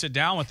opportunity to sit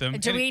down with him.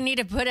 Do we need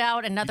to put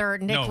out another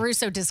Nick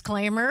Russo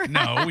disclaimer?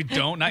 No, we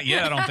don't. Not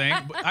yet, I don't think.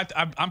 But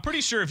I'm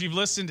pretty sure if you've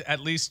listened at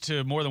least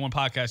to more than one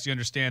podcast, you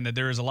understand that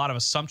there is a lot of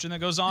assumption that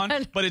goes on,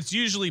 but it's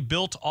usually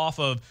built off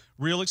of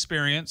real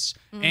experience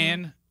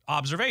and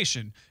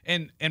observation.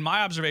 And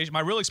my observation, my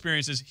real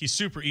experience is he's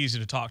super easy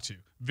to talk to,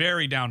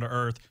 very down to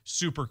earth,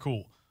 super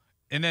cool.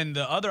 And then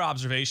the other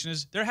observation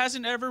is there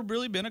hasn't ever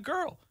really been a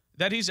girl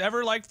that he's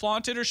ever like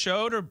flaunted or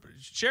showed or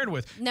shared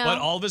with. No. But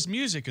all of his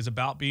music is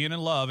about being in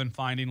love and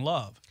finding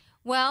love.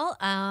 Well,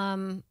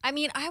 I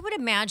mean, I would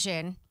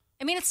imagine,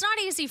 it's not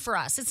easy for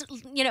us. It's,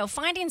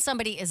 finding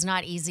somebody is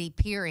not easy,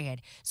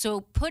 period. So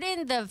put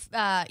in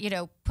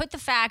put the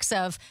facts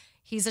of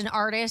he's an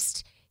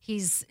artist,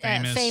 he's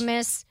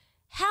famous.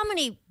 How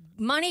many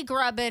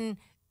money-grubbing,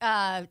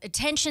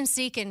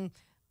 attention-seeking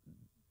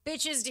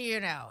bitches do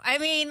you know? I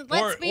mean,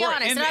 let's be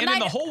honest. And in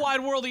the whole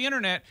wide world of the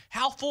internet,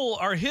 how full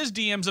are his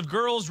DMs of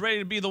girls ready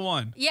to be the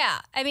one? Yeah,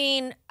 I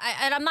mean,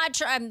 I'm not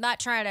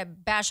trying to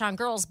bash on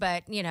girls,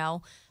 but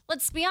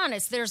let's be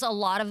honest. There's a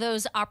lot of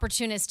those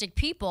opportunistic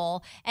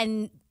people,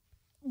 and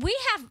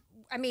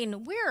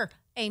we're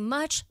a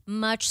much,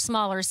 much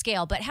smaller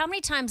scale. But how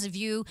many times have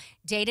you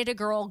dated a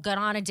girl, got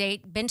on a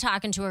date, been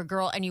talking to a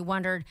girl, and you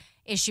wondered,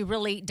 does she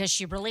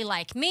really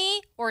like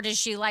me, or does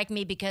she like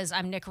me because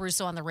I'm Nick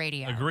Russo on the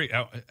radio? Agree.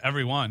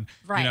 Everyone.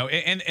 Right.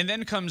 And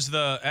then comes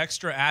the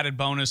extra added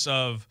bonus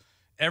of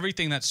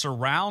everything that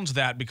surrounds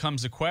that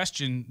becomes the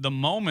question the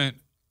moment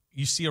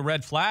you see a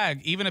red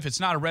flag, even if it's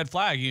not a red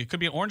flag. It could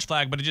be an orange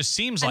flag, but it just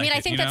seems like it.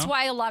 I think that's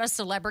why a lot of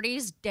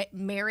celebrities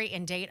marry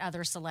and date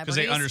other celebrities.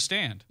 Because they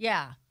understand.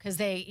 Yeah, because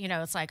they,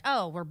 it's like,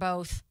 oh, we're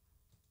both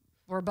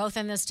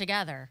in this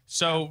together.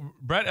 So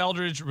Brett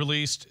Eldridge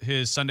released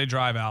his Sunday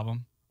Drive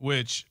album,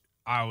 which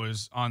I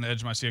was on the edge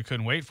of my seat. I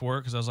couldn't wait for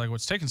it because I was like,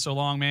 what's taking so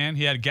long, man?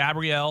 He had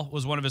Gabrielle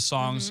was one of his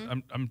songs. Mm-hmm.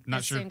 I'm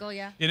not sure. Single,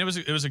 yeah. And it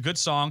was a good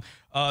song.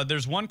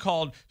 There's one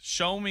called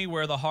Show Me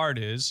Where the Heart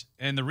Is.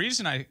 And the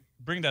reason I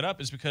bring that up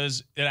is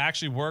because it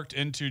actually worked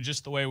into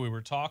just the way we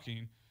were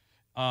talking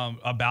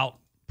about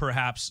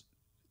perhaps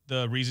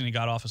the reason he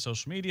got off of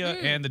social media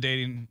and the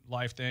dating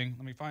life thing.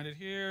 Let me find it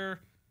here.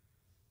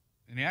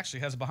 And he actually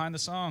has it behind the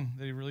song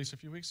that he released a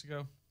few weeks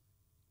ago.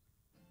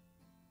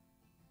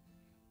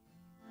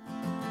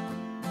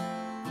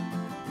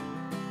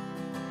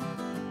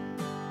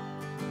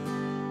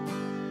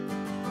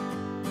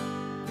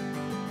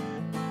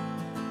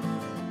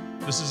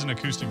 This is an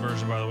acoustic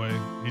version, by the way.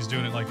 He's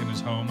doing it like in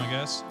his home, I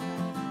guess.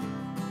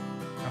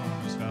 I don't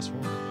want to just fast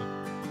forward.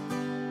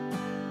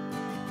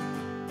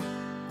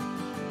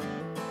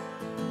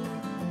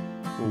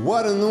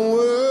 What in the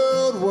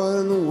world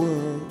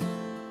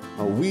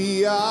are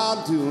we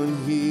all doing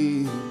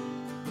here?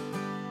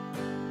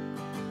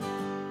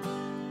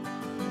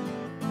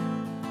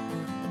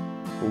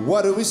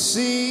 What do we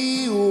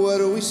see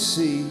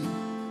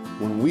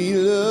when we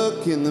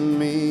look in the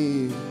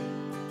mirror?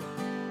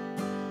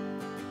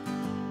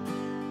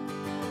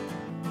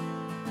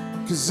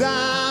 'Cause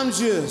I'm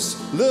just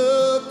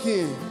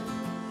looking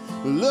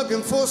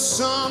for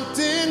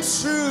something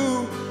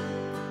true.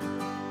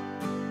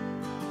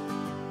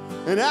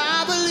 And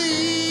I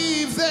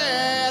believe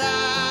that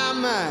I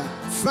might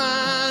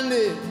find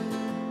it.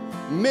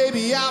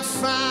 Maybe I'll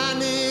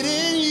find it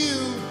in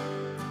you.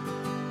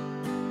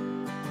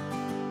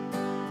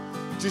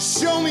 Just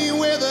show me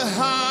where the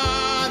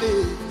heart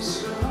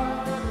is.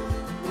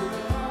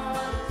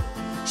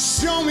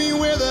 Show me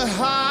where the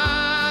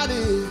heart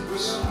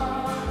is.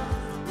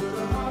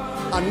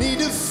 I need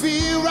to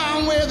feel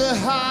around where the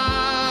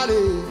heart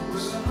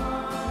is.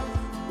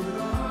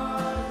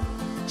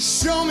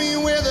 Show me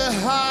where the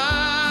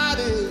heart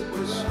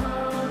is.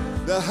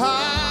 The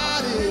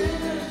heart is.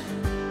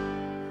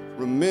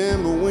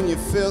 Remember when you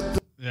felt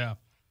the... Yeah.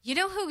 You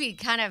know who he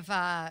kind of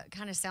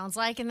sounds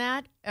like in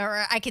that?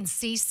 Or I can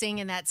see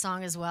singing that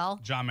song as well?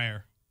 John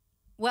Mayer.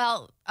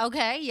 Well,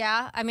 okay,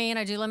 yeah. I mean,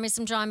 I do love me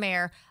some John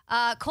Mayer.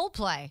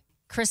 Coldplay,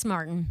 Chris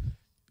Martin.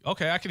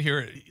 Okay, I could hear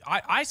it.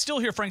 I still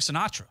hear Frank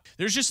Sinatra.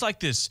 There's just like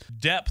this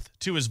depth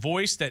to his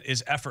voice that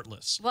is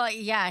effortless. Well,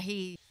 yeah,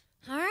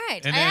 all right.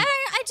 And then-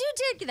 I do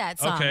dig that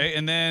song. Okay,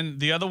 and then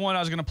the other one I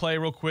was going to play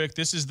real quick.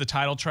 This is the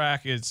title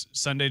track. It's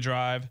Sunday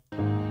Drive.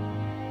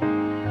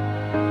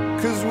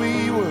 'Cause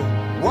we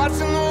were watching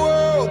the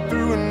world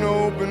through an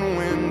open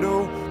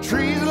window,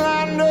 trees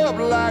lined up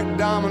like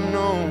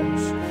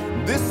dominoes.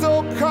 This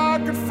old car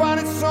could find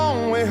its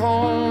own way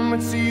home.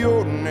 It's the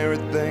ordinary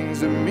things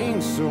that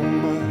mean so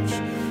much.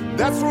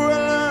 That's where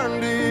I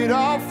learned it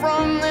all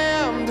from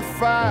them. To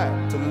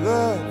fight, to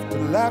love, to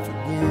laugh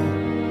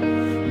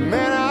again.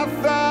 Man, I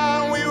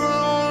thought we were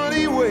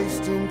only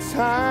wasting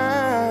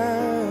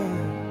time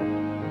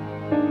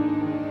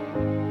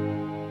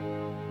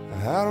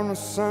out on a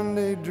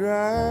Sunday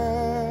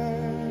drive.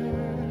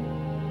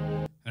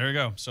 There you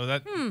go. So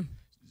that,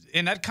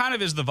 and that kind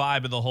of is the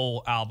vibe of the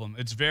whole album.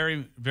 It's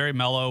very, very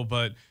mellow,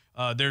 but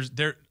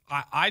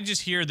I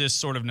just hear this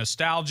sort of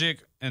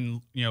nostalgic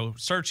and,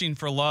 searching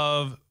for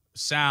love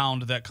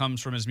sound that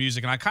comes from his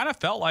music. And I kind of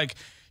felt like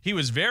he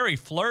was very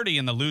flirty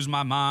in the Lose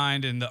My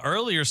Mind and the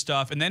earlier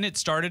stuff. And then it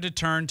started to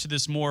turn to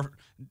this more,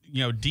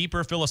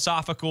 deeper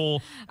philosophical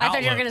I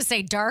thought you were outlook. going to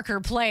say darker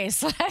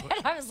place.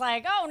 I was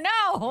like, oh,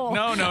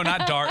 no. No,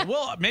 not dark.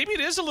 Well, maybe it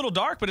is a little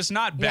dark, but it's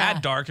not bad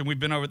Yeah. dark. And we've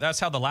been over, that's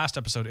how the last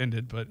episode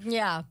ended. But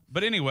Yeah.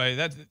 But anyway,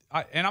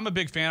 and I'm a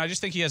big fan. I just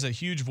think he has a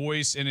huge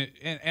voice,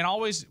 and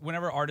always,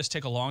 whenever artists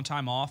take a long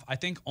time off, I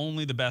think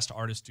only the best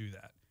artists do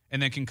that, and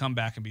then can come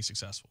back and be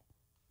successful.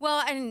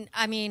 Well, and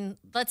I mean,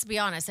 let's be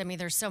honest. I mean,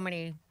 there's so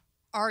many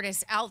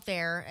artists out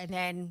there, and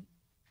then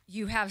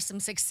you have some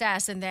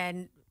success, and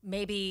then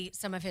maybe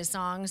some of his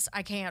songs,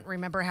 I can't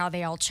remember how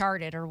they all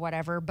charted or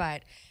whatever,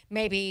 but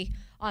maybe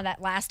on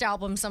that last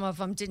album, some of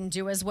them didn't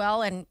do as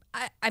well. And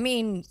I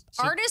mean,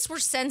 artists were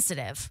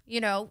sensitive,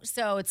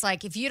 so it's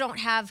like if you don't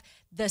have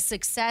the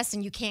success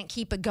and you can't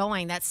keep it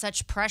going, that's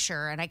such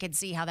pressure. And I could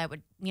see how that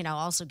would,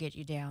 also get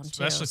you down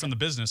Especially too. from the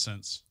business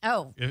sense.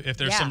 Oh, If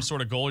there's yeah. some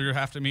sort of goal you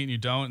have to meet and you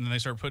don't, and then they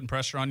start putting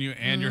pressure on you,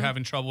 and you're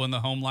having trouble in the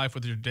home life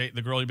with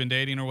the girl you've been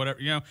dating or whatever,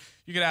 you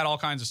could add all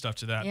kinds of stuff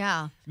to that.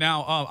 Yeah.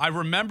 Now, I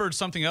remembered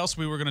something else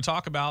we were going to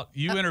talk about.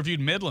 You interviewed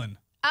Midland.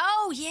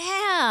 Oh,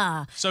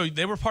 yeah. So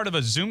they were part of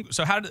a Zoom.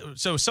 So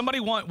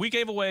we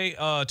gave away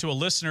to a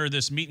listener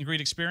this meet and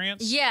greet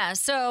experience. Yeah,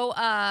 so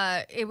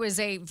it was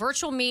a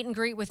virtual meet and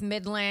greet with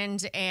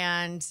Midland,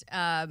 and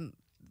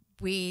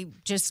we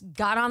just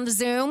got on the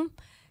Zoom.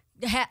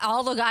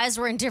 All the guys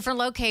were in different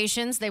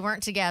locations. They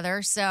weren't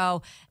together.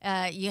 So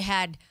you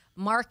had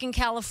Mark in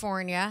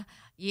California.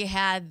 You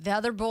had the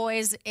other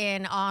boys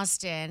in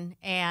Austin,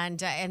 and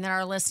then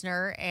our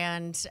listener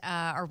and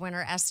our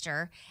winner,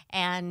 Esther.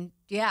 And,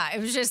 yeah, it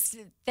was just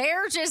 –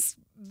 they're just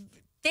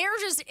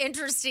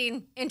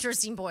interesting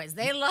boys.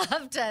 They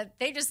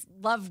just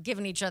love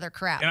giving each other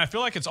crap. And I feel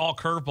like it's all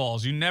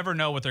curveballs. You never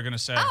know what they're going to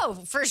say.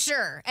 Oh, for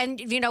sure.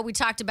 And, we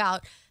talked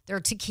about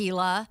their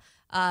tequila.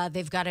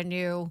 They've got a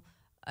new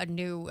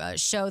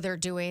show they're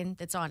doing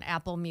that's on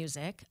Apple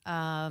Music.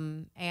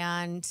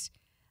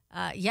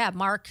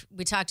 Mark,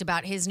 we talked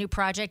about his new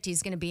project.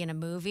 He's going to be in a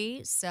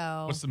movie.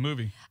 So What's the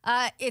movie?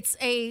 it's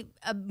a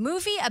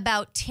movie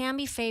about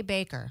Tammy Faye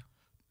Baker.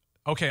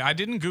 Okay, I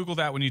didn't Google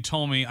that when you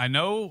told me. I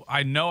know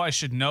I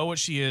should know what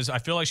she is. I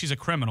feel like she's a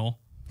criminal.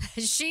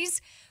 So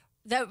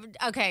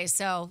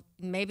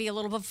maybe a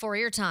little before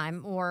your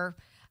time, or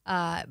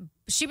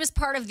she was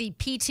part of the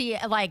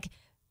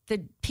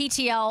the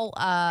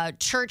PTL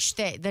church,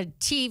 the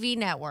TV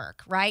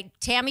network, right?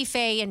 Tammy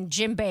Faye and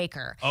Jim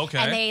Baker. Okay.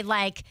 And they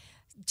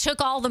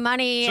took all the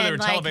money. So they and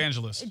were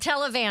televangelists.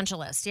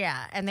 Televangelists,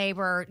 yeah. And they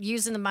were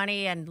using the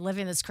money and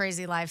living this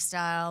crazy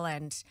lifestyle.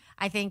 And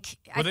I think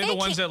Were they the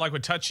ones that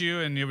would touch you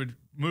and you would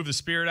move the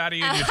spirit out of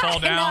you and you'd fall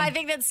down? No, I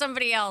think that's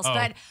somebody else. Oh.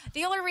 But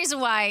the only reason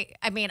why,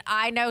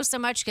 I know so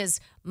much because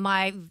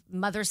my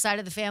mother's side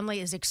of the family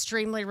is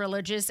extremely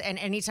religious. And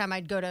anytime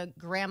I'd go to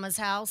grandma's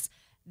house,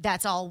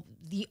 that's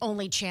the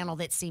only channel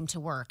that seemed to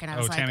work. And I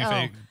was Tammy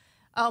Faye.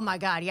 Oh my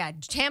God, yeah.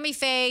 Tammy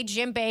Faye,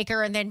 Jim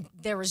Baker, and then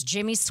there was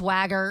Jimmy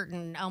Swaggart,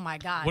 and oh my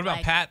God. What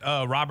about Pat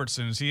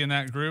Robertson? Is he in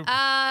that group?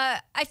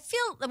 I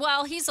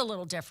feel, he's a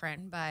little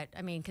different, but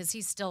because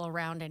he's still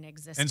around and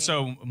existing. And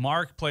so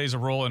Mark plays a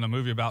role in a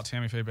movie about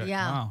Tammy Faye Baker.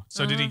 Yeah. Wow.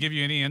 So did he give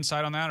you any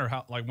insight on that, or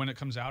how, when it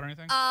comes out or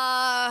anything?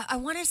 I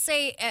want to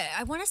say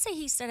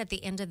he said at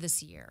the end of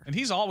this year. And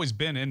he's always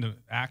been into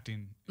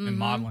acting and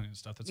modeling and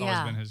stuff. That's always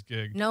been his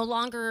gig. No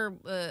longer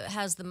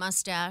has the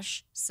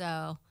mustache,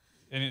 so.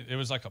 And it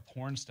was like a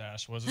porn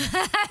stash, wasn't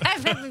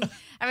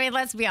it?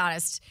 Let's be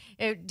honest.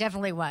 It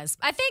definitely was.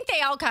 I think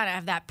they all kind of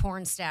have that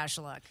porn stash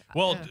look.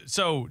 Well,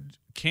 so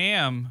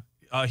Cam,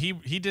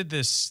 he did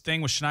this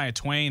thing with Shania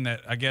Twain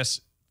that I guess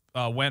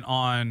went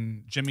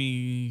on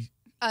Jimmy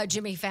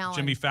Jimmy Fallon.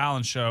 Jimmy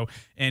Fallon show,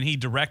 and he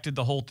directed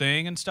the whole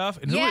thing and stuff.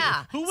 And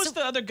who was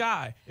the other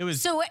guy? It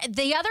was the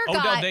other guy,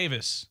 Odell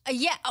Davis.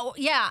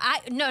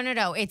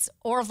 No. It's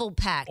Orville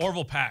Peck.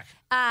 Orville Peck.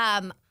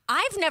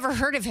 I've never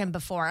heard of him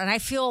before, and I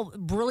feel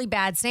really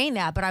bad saying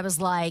that, but I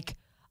was like,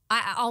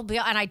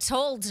 I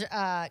told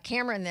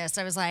Cameron this.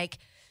 I was like,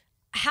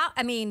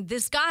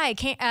 this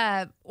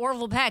guy,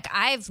 Orville Peck,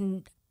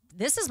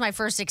 this is my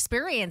first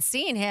experience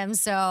seeing him,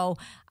 so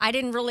I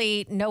didn't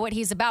really know what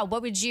he's about.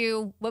 What would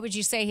you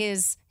say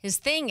his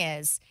thing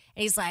is?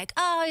 And he's like,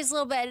 oh, he's a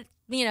little bit,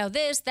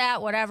 this,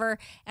 that, whatever.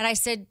 And I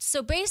said,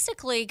 so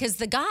basically, because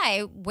the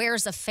guy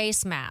wears a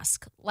face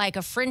mask, like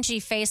a fringy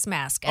face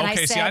mask. And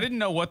okay, I didn't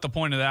know what the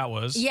point of that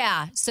was.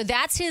 Yeah, so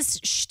that's his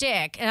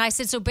shtick. And I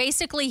said, so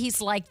basically,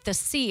 he's like the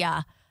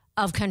Sia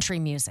of country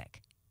music.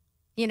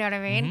 You know what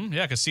I mean? Mm-hmm.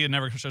 Yeah, because Sia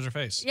never shows her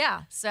face.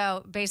 Yeah,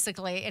 so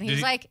basically, and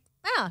he's like,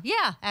 oh,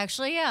 yeah,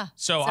 actually, yeah.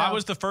 So I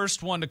was the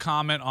first one to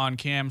comment on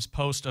Cam's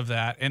post of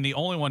that, and the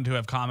only one to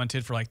have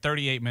commented for like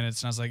 38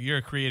 minutes. And I was like, you're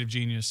a creative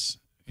genius.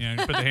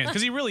 Put the hands,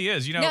 because he really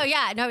is.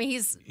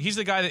 He's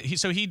the guy that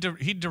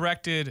he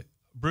directed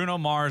Bruno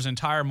Mars'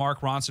 entire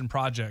Mark Ronson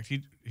project.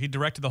 He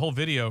directed the whole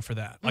video for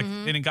that,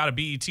 and he got a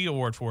BET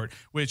award for it,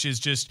 which is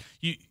just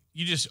you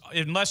just,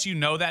 unless you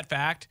know that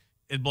fact,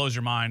 it blows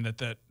your mind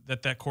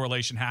that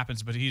correlation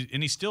happens. But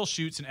he still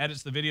shoots and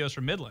edits the videos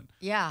for Midland.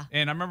 Yeah.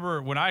 And I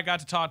remember when I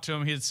got to talk to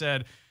him, he had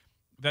said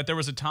that there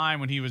was a time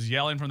when he was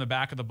yelling from the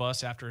back of the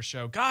bus after a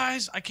show,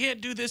 guys, I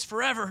can't do this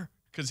forever,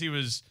 because he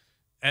was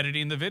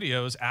editing the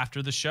videos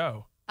after the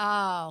show.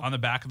 Oh. On the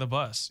back of the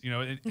bus,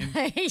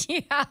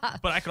 Yeah.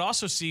 But I could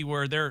also see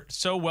where they're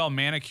so well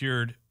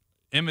manicured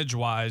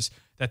image-wise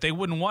that they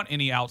wouldn't want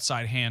any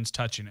outside hands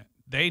touching it.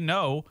 They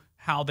know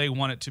how they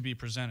want it to be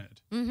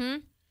presented. Mm-hmm.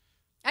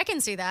 I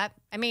can see that.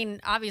 I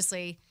mean,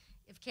 obviously,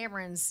 if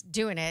Cameron's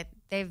doing it,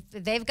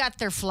 they've got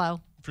their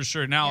flow. For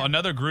sure. Now,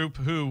 another group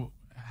who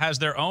has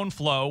their own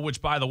flow,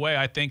 which, by the way,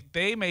 I think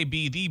they may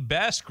be the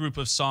best group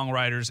of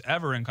songwriters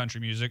ever in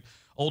country music,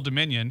 Old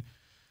Dominion.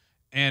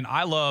 And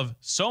I love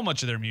so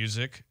much of their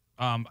music.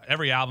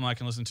 Every album I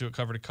can listen to it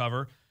cover to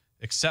cover,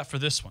 except for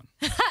this one.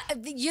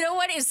 You know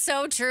what is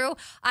so true?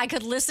 I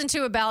could listen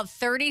to about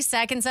 30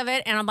 seconds of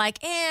it, and I'm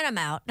like, and I'm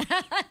out.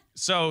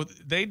 So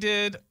they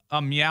did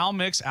a Meow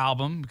Mix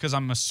album, because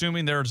I'm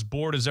assuming they're as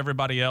bored as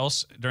everybody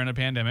else during the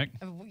pandemic.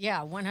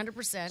 Yeah,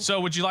 100%.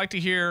 So would you like to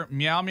hear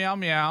Meow, Meow,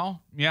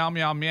 Meow, Meow,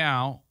 Meow,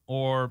 Meow,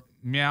 or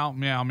Meow,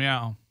 Meow,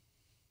 Meow?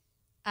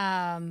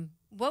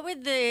 What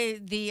would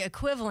the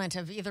equivalent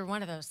of either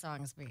one of those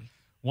songs be?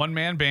 One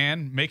Man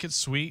Band, Make It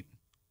Sweet,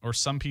 or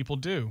Some People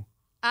Do.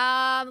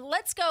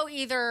 Let's go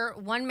either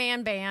One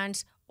Man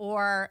Band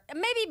or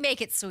maybe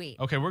Make It Sweet.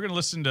 Okay, we're going to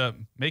listen to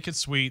Make It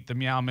Sweet, the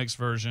Meow Mix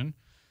version.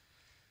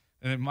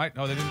 And it might,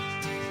 they didn't.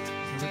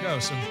 Here we go.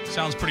 So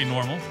sounds pretty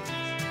normal.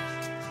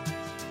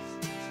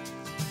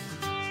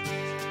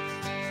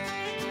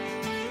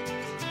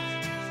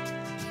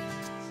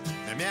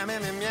 Meow, meow,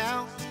 meow,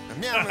 meow,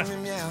 meow, meow,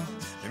 meow.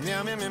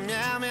 Meow, meow, meow,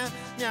 meow, meow,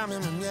 meow, meow,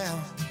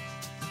 meow.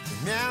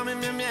 Meow, meow,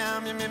 meow,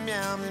 meow, meow, meow,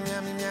 meow, meow,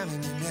 meow,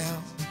 meow,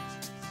 meow.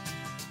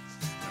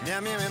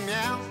 Meow, meow, meow,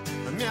 meow,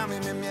 meow, meow, meow,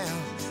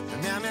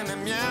 meow, meow,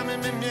 meow,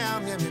 meow,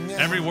 meow, meow, meow.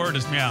 Every word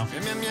is meow. Meow,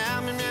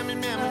 meow, meow, meow, meow,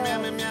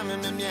 meow, meow, meow,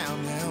 meow,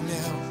 meow,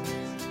 meow.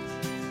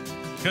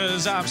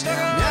 Because I'm stuck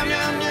on Meow,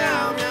 meow,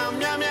 meow, meow,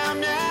 meow, meow,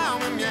 meow, meow,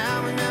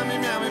 meow, meow,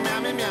 meow, meow,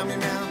 meow, meow, meow,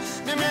 meow.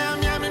 Meow,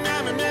 meow, meow,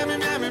 meow, meow,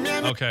 meow, meow,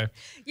 meow. Okay.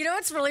 You know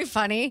what's really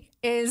funny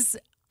is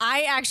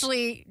I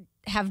actually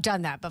have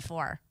done that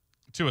before.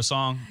 To a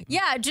song?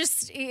 Yeah,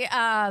 just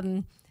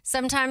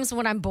sometimes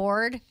when I'm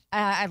bored,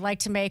 I like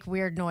to make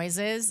weird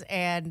noises,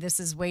 and this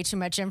is way too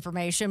much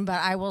information,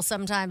 but I will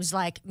sometimes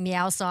like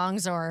meow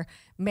songs or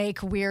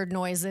make weird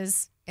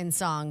noises in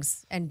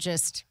songs and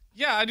just...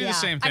 Yeah, I do the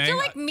same thing. I feel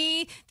like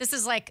this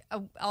is like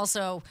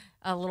also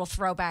a little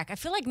throwback. I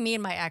feel like me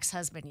and my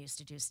ex-husband used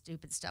to do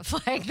stupid stuff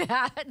like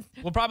that.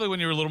 Well, probably when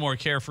you were a little more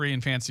carefree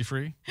and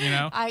fancy-free,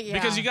 yeah.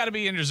 Because you got to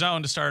be in your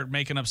zone to start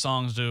making up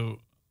songs to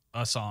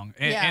a song.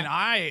 And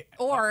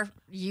or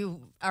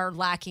you are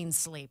lacking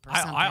sleep or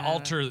something. I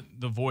alter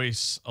the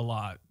voice a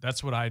lot.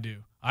 That's what I do.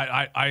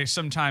 I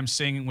sometimes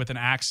sing with an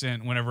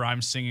accent whenever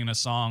I'm singing a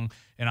song,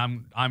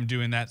 and I'm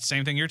doing that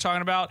same thing you're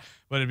talking about,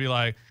 but it'd be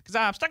like, because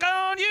I'm stuck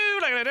on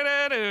you,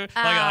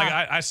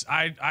 I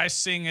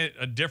sing it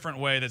a different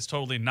way that's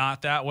totally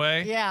not that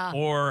way. Yeah.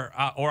 Or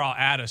I'll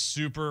add a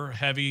super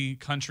heavy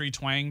country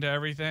twang to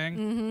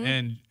everything,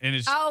 and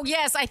it's. Oh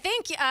yes, I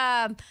think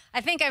I've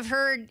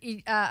heard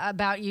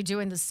about you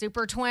doing the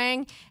super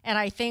twang, and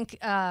I think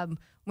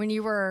when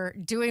you were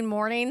doing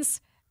mornings,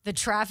 the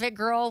traffic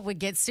girl would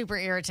get super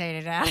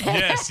irritated at it.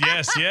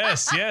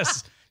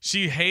 Yes.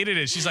 She hated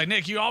it. She's like,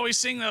 Nick, you always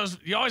sing those.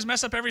 You always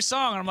mess up every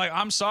song. And I'm like,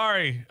 I'm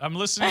sorry. I'm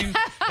listening,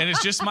 and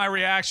it's just my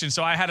reaction.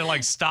 So I had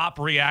to stop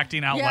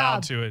reacting out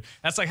loud to it.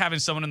 That's like having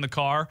someone in the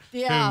car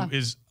who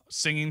is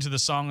singing to the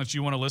song that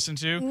you want to listen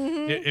to.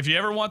 Mm-hmm. If you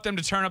ever want them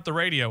to turn up the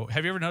radio,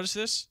 have you ever noticed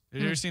this?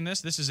 Have you ever seen this?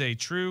 This is a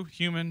true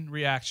human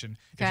reaction.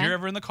 Okay. If you're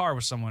ever in the car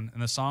with someone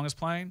and the song is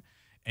playing,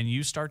 and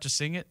you start to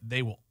sing it,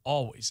 they will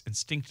always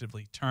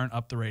instinctively turn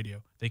up the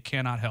radio. They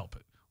cannot help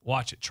it.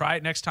 Watch it. Try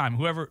it next time.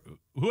 Whoever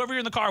you're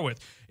in the car with,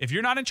 if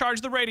you're not in charge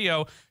of the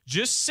radio,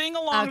 just sing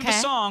along to the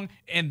song,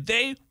 and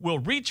they will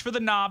reach for the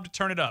knob to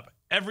turn it up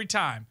every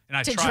time. And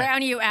I to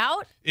drown you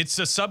out? It's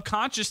a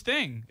subconscious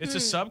thing. It's a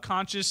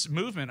subconscious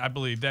movement, I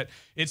believe, that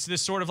it's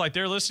this sort of like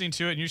they're listening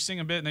to it, and you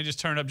sing a bit, and they just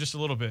turn it up just a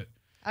little bit.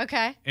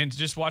 Okay. And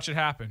just watch it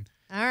happen.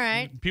 All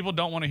right. People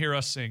don't want to hear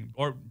us sing,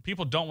 or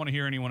people don't want to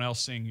hear anyone else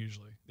sing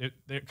usually,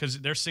 because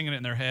they're singing it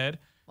in their head.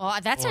 Well,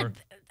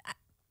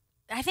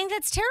 I think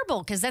that's terrible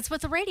because that's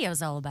what the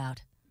radio's all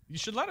about. You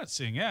should let it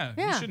sing, yeah.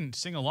 You shouldn't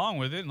sing along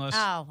with it unless...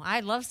 Oh,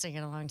 I love singing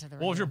along to the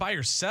radio. Well, if you're by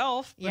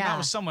yourself, but not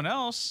with someone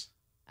else.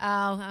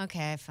 Oh,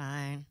 okay,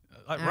 fine.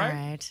 Right? All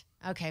right.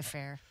 Okay,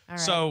 fair. All right.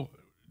 So,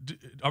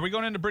 are we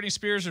going into Britney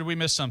Spears or did we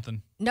miss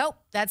something? Nope,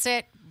 that's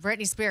it.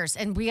 Britney Spears.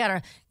 And we got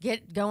to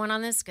get going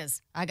on this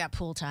because I got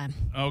pool time.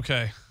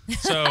 Okay.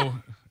 So,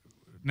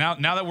 now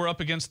that we're up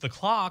against the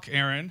clock,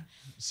 Aaron...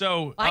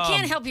 So I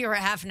can't help you. We're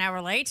half an hour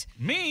late.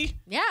 Me?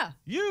 Yeah.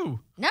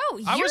 You? No,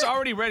 I was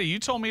already ready. You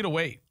told me to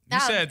wait. You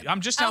said,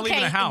 I'm just now leaving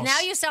the house.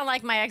 Now you sound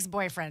like my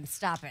ex-boyfriend.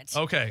 Stop it.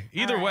 Okay.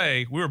 Either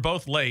way, we were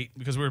both late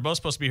because we were both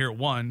supposed to be here at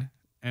 1,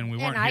 and we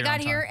weren't here. And I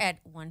got here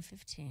at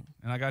 1:15.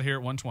 And I got here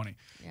at 1:20.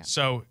 Yeah.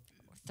 So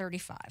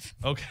 35.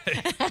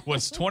 Okay.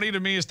 What's 20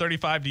 to me is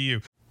 35 to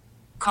you.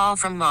 Call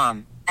from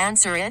mom.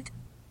 Answer it.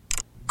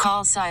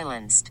 Call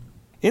silenced.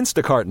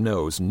 Instacart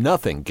knows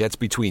nothing gets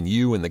between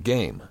you and the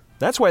game.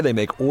 That's why they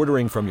make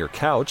ordering from your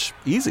couch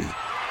easy.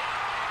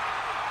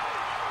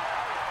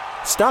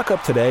 Stock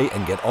up today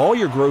and get all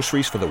your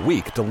groceries for the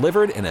week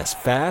delivered in as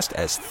fast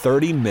as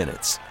 30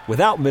 minutes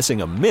without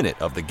missing a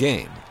minute of the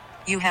game.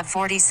 You have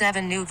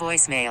 47 new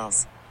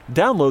voicemails.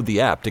 Download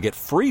the app to get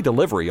free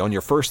delivery on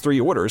your first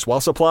 3 orders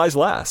while supplies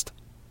last.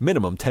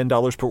 Minimum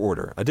 $10 per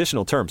order.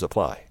 Additional terms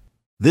apply.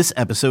 This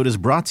episode is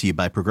brought to you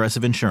by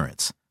Progressive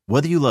Insurance.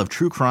 Whether you love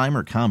true crime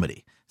or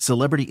comedy,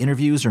 celebrity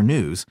interviews or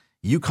news,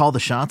 you call the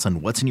shots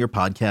on what's in your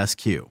podcast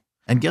queue.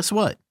 And guess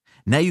what?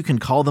 Now you can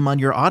call them on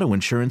your auto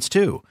insurance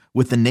too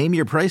with the Name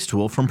Your Price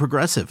tool from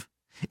Progressive.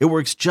 It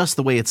works just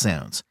the way it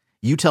sounds.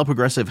 You tell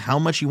Progressive how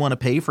much you want to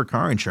pay for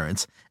car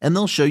insurance, and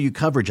they'll show you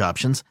coverage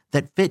options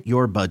that fit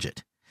your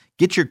budget.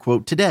 Get your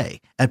quote today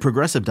at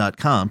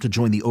Progressive.com to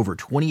join the over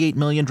 28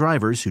 million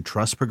drivers who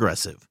trust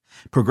Progressive.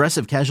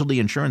 Progressive Casualty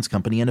Insurance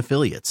Company and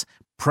Affiliates.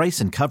 Price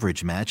and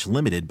coverage match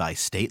limited by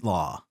state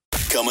law.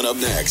 Coming up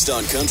next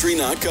on Country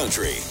Not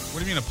Country. What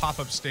do you mean a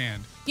pop-up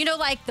stand? You know,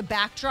 like the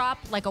backdrop,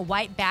 like a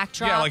white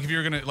backdrop. Yeah, like if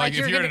you're gonna,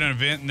 if you're at an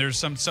event and there's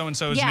some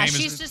so-and-so's name. Yeah,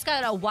 she's just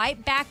got a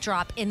white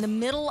backdrop in the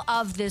middle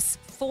of this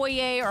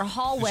foyer or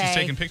hallway. And she's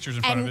taking pictures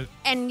in front of it.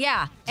 And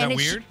yeah, is that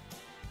weird?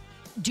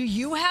 Do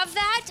you have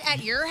that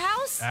at your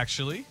house?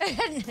 Actually,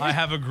 I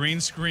have a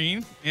green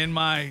screen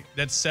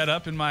that's set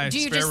up in my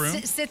spare room. Do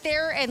you just sit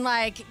there and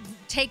like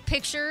take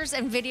pictures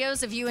and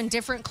videos of you in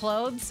different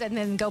clothes and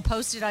then go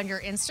post it on your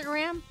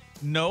Instagram?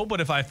 No, but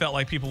if I felt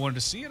like people wanted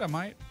to see it, I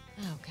might.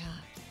 Oh,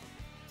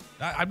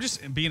 God. I'm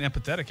just being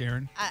empathetic,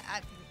 Aaron.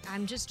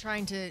 I'm just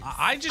trying to...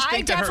 I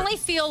definitely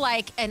feel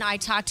like, and I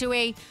talked to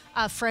a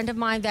friend of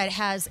mine that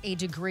has a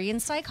degree in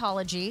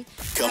psychology.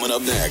 Coming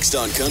up next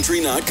on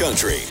Country Not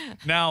Country.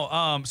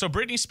 Now, so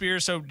Britney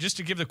Spears, so just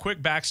to give the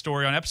quick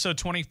backstory, on episode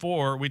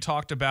 24, we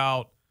talked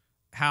about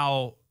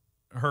how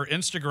her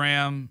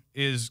Instagram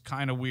is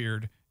kind of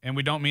weird. And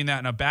we don't mean that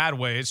in a bad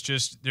way. It's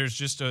just there's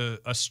just a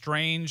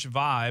strange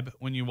vibe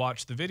when you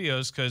watch the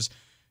videos because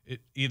it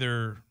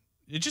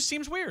just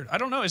seems weird. I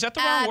don't know. Is that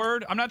the wrong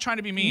word? I'm not trying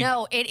to be mean.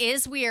 No, it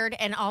is weird.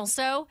 And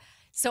also,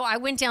 so I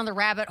went down the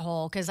rabbit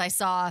hole because I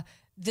saw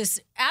this.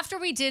 After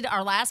we did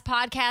our last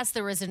podcast,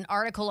 there was an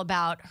article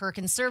about her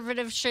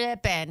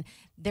conservatorship and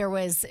there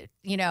was,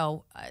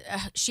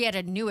 she had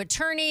a new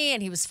attorney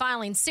and he was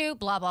filing suit,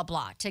 blah, blah,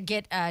 blah, to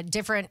get a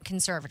different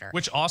conservator.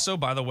 Which also,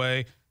 by the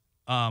way,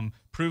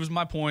 proves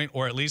my point,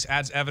 or at least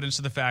adds evidence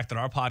to the fact that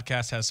our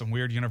podcast has some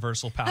weird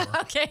universal power.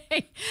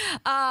 Okay.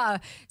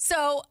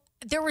 So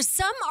there was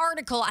some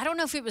article, I don't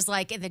know if it was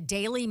like in the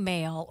Daily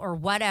Mail or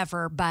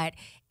whatever, but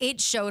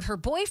it showed her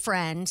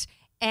boyfriend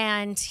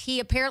and he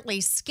apparently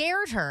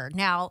scared her.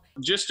 Now,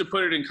 just to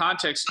put it in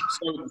context,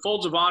 so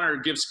Folds of Honor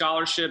gives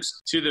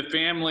scholarships to the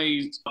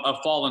families of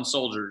fallen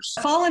soldiers.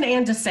 Fallen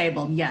and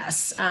disabled,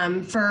 yes.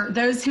 For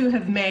those who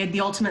have made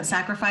the ultimate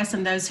sacrifice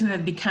and those who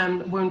have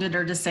become wounded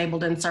or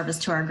disabled in service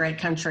to our great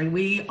country,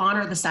 we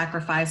honor the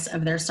sacrifice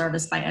of their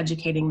service by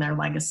educating their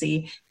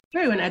legacy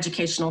through an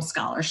educational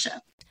scholarship.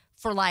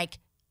 For like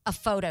a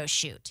photo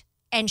shoot,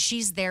 and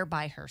she's there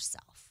by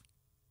herself.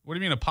 What do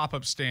you mean a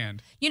pop-up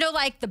stand? You know,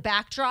 like the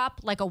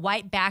backdrop, like a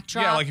white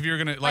backdrop. Yeah, like if you're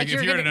at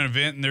an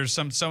event and there's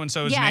some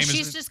so-and-so's name. Yeah,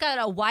 she's just got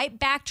a white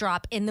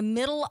backdrop in the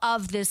middle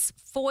of this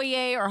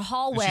foyer or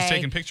hallway. And she's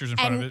taking pictures in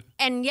front of it.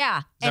 And yeah.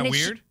 Is that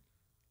weird?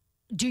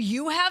 Do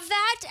you have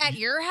that at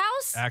your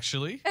house?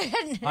 Actually,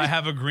 I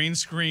have a green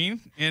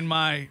screen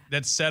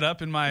that's set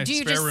up in my spare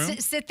room. Do you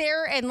just sit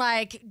there and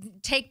like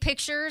take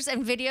pictures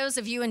and videos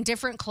of you in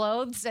different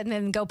clothes and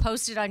then go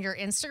post it on your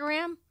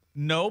Instagram?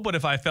 No, but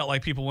if I felt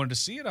like people wanted to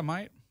see it, I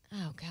might.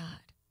 Oh, God.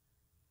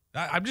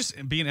 I'm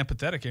just being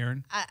empathetic,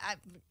 Aaron.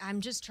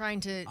 I'm just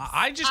trying to.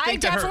 I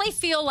definitely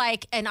feel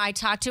like, and I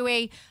talked to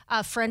a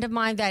friend of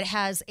mine that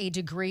has a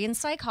degree in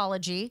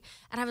psychology,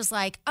 and I was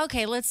like,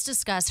 okay, let's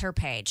discuss her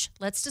page.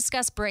 Let's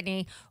discuss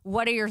Britney.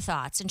 What are your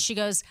thoughts? And she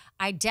goes,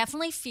 I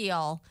definitely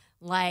feel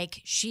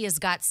like she has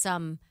got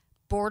some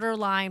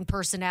borderline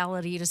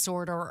personality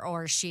disorder,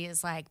 or she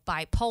is like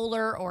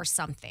bipolar or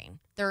something.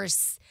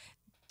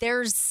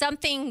 There's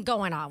something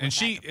going on with and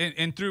she that.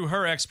 And through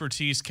her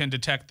expertise can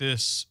detect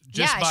this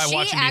just by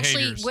watching behaviors. She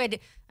actually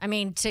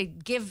would, to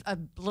give a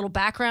little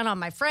background on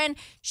my friend,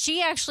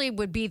 she actually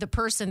would be the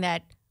person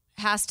that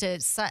has to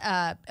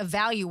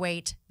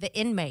evaluate the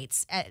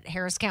inmates at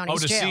Harris County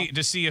Jail.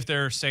 To see if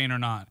they're sane or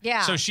not.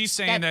 Yeah. So she's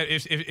saying that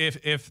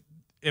if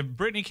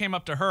Britney came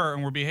up to her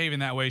and were behaving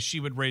that way, she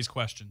would raise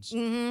questions.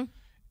 Mm-hmm.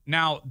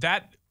 Now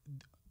that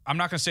I'm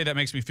not going to say that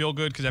makes me feel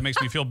good, because that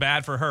makes me feel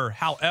bad for her.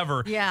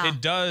 However,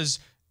 it does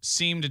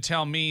seem to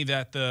tell me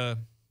that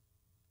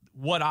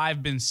what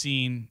I've been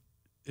seeing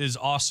is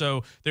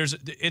also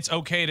it's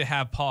okay to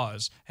have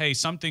pause. Hey,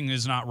 something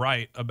is not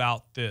right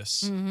about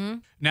this. Mm-hmm.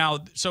 Now,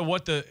 so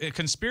what the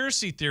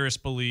conspiracy theorists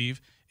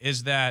believe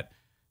is that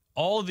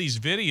all of these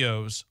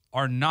videos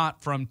are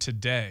not from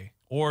today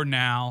or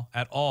now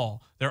at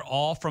all. They're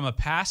all from a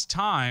past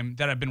time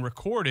that have been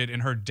recorded,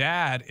 and her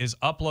dad is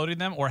uploading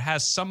them or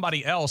has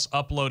somebody else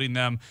uploading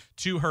them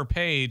to her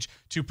page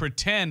to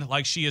pretend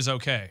like she is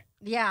okay.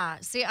 Yeah.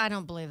 See, I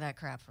don't believe that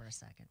crap for a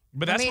second.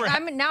 But that's where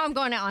I'm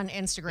going on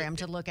Instagram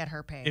to look at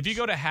her page. If you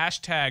go to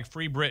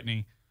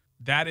 #FreeBritney,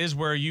 that is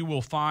where you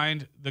will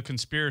find the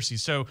conspiracy.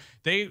 So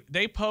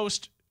they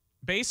post,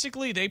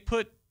 basically they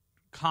put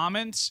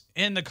comments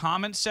in the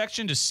comments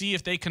section to see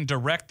if they can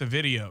direct the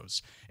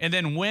videos. And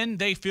then when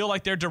they feel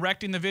like they're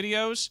directing the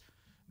videos,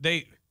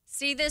 they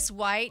see this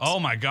white. Oh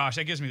my gosh,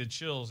 that gives me the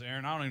chills,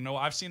 Aaron. I don't even know.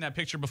 I've seen that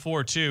picture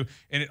before too,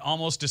 and it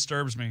almost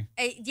disturbs me.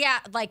 I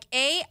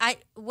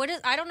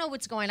don't know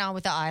what's going on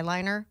with the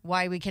eyeliner.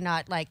 Why we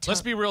cannot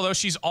Let's be real though.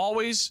 She's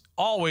always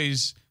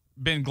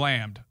been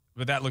glammed,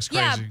 but that looks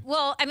crazy. Yeah,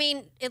 well, I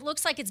mean, it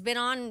looks like it's been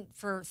on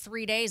for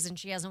 3 days and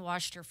she hasn't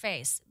washed her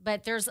face.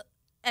 But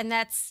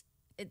that's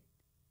it.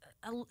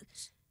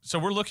 So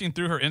we're looking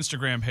through her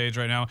Instagram page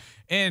right now,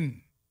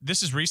 and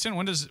this is recent.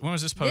 When was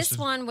this posted? This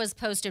one was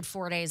posted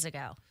 4 days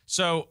ago.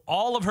 So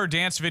all of her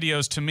dance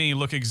videos to me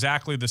look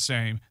exactly the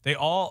same. They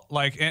all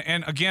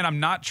and again,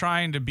 I'm not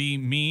trying to be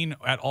mean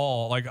at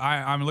all. Like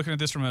I'm looking at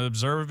this from an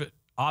observation.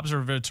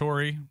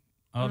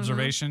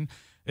 Mm-hmm.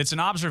 It's an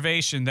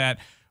observation that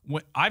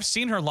I've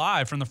seen her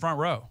live from the front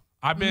row.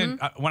 I've been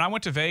when I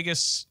went to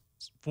Vegas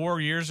 4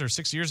 years or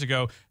 6 years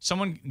ago,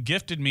 someone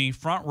gifted me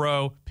front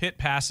row pit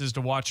passes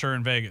to watch her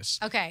in Vegas.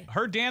 Okay.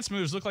 Her dance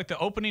moves look like the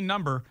opening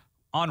number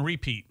on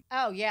repeat.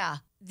 Oh, yeah.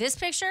 This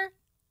picture?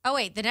 Oh,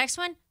 wait, the next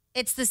one?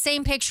 It's the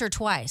same picture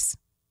twice.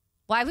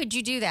 Why would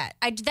you do that?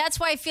 That's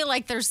why I feel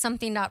like there's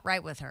something not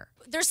right with her.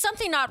 There's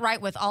something not right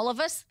with all of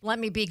us. Let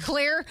me be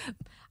clear.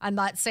 I'm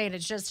not saying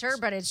it's just her,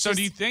 but So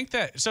do you think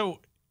that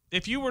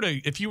if you were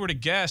to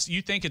guess,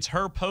 you think it's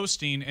her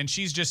posting and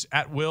she's just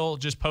at will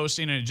just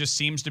posting and it just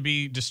seems to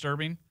be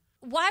disturbing?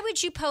 Why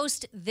would you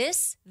post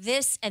this,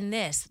 and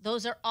this?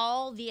 Those are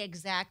all the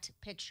exact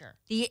picture.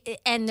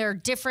 And they're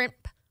different.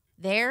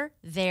 There.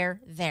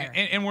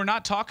 And we're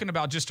not talking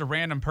about just a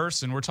random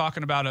person. We're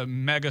talking about a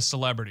mega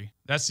celebrity.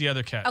 That's the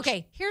other catch.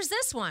 Okay, here's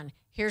this one.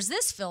 Here's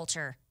this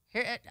filter.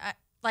 Here,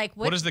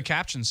 what does the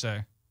caption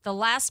say? The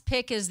last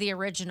pic is the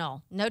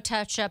original. No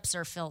touch-ups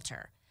or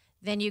filter.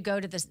 Then you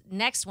go to the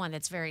next one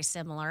that's very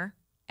similar.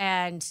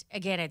 And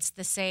again, it's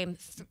the same,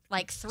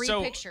 three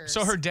pictures.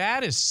 So her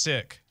dad is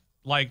sick.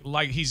 Like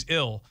he's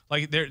ill.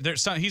 Like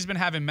he's been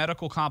having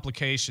medical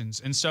complications.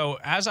 And so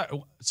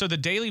the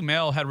Daily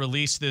Mail had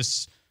released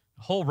this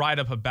whole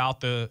write-up about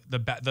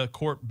the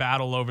court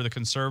battle over the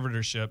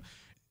conservatorship.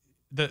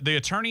 The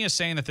attorney is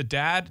saying that the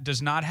dad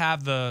does not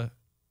have the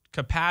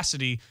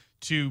capacity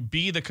to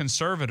be the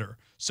conservator.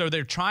 So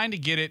they're trying to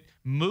get it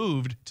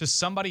moved to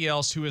somebody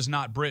else who is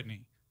not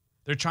Britney.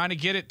 They're trying to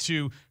get it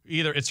to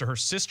either it's her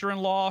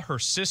sister-in-law, her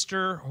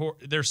sister, or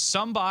there's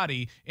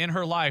somebody in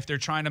her life they're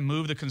trying to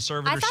move the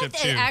conservatorship I thought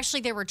to.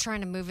 Actually, they were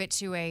trying to move it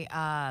to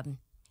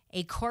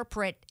a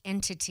corporate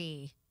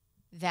entity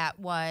that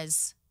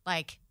was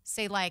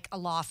say a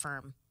law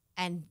firm,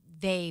 and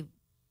they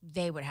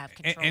would have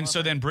control. And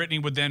so then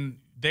Britney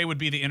they would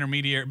be the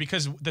intermediary,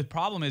 because the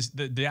problem is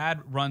the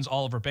dad runs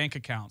all of her bank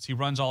accounts. He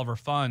runs all of her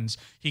funds.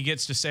 He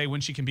gets to say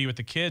when she can be with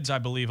the kids, I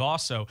believe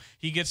also.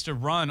 He gets to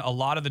run a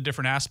lot of the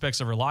different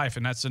aspects of her life,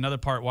 and that's another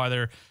part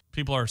why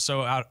people are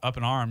so up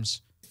in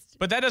arms.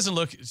 But that doesn't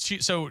look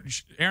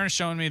Aaron's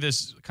showing me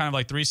this kind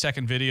of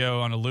 3-second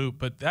video on a loop,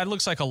 but that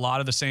looks like a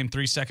lot of the same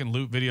 3-second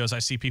loop videos I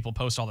see people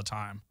post all the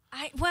time.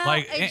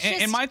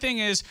 And my thing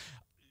is,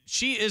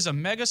 she is a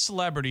mega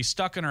celebrity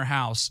stuck in her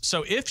house.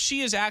 So if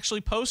she is actually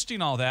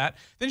posting all that,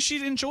 then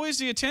she enjoys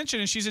the attention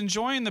and she's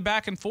enjoying the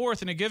back and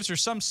forth, and it gives her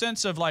some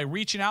sense of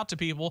reaching out to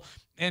people.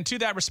 And to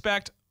that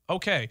respect,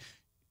 okay,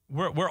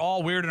 We're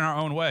all weird in our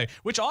own way,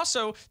 which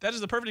also, that is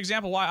the perfect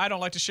example why I don't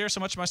like to share so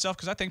much of myself,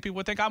 because I think people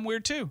would think I'm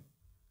weird too.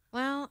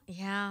 Well,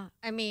 yeah.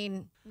 I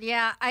mean,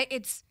 yeah, I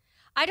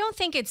don't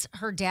think it's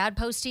her dad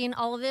posting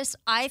all of this.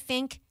 I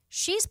think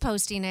she's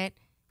posting it.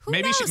 Who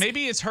knows?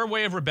 Maybe it's her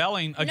way of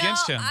rebelling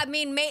against him. I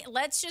mean,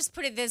 let's just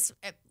put it this: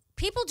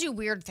 people do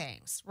weird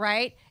things,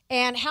 right?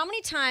 And how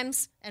many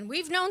times? And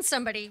we've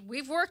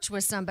worked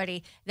with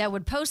somebody that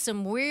would post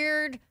some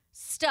weird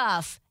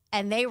stuff,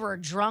 and they were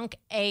drunk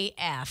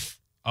AF.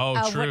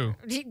 Oh, true.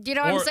 You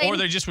know what I'm saying? Or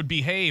they just would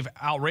behave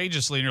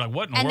outrageously, and you're like,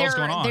 what in the world's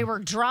going on? They were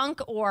drunk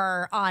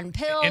or on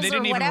pills, and they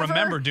didn't even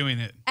remember doing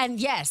it. And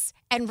yes,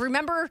 and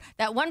remember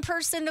that one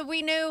person that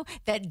we knew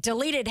that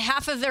deleted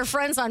half of their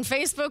friends on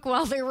Facebook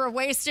while they were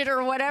wasted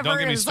or whatever. Don't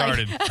get me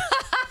started.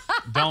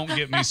 Don't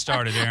get me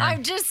started, Aaron.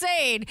 I'm just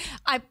saying.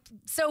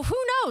 So who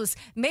knows?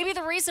 Maybe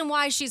the reason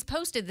why she's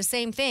posted the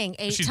same thing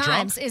 8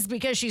 times is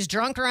because she's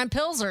drunk or on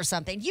pills or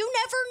something. You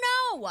never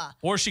know.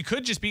 Or she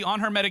could just be on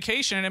her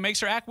medication and it makes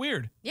her act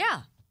weird.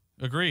 Yeah.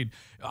 Agreed.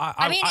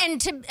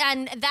 And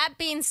that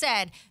being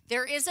said,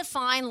 there is a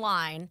fine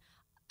line,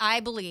 I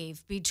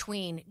believe,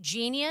 between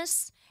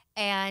genius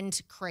and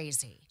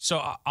crazy.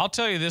 So I'll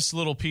tell you this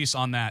little piece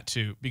on that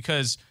too,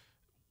 because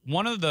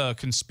one of the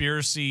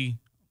conspiracy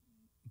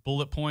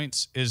bullet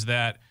points is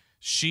that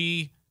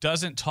she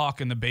doesn't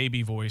talk in the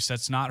baby voice.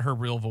 That's not her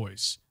real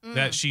voice.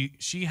 That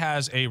she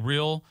has a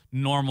real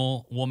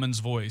normal woman's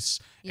voice,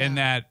 and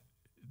that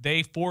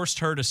they forced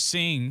her to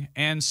sing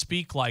and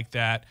speak like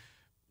that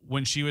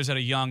when she was at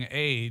a young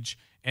age,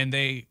 and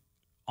they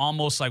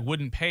almost like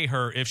wouldn't pay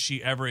her if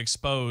she ever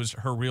exposed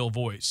her real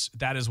voice.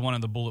 That is one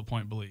of the bullet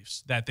point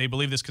beliefs, that they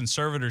believe this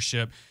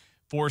conservatorship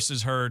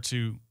forces her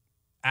to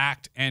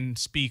act and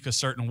speak a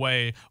certain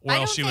way, or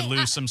else she would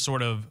lose some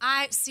sort of...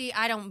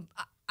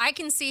 I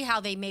can see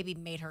how they maybe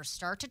made her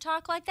start to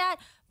talk like that,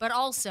 but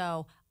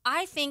also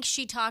I think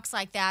she talks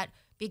like that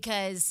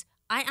because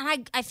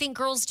I think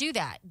girls do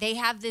that. They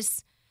have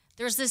this,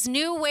 there's this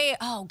new way,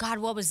 oh God,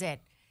 what was it?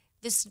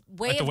 This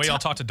way like the way y'all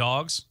talk to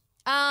dogs?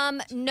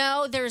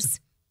 No, there's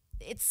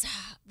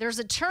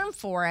a term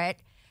for it,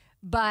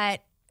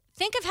 but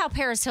think of how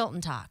Paris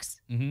Hilton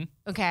talks. Mm-hmm.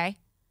 Okay?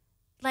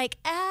 Like,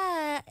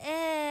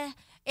 and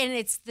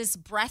it's this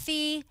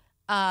breathy,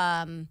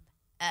 trying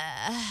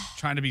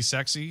to be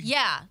sexy.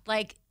 Yeah,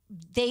 like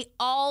they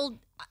all.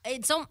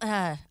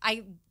 I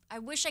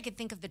wish I could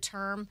think of the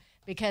term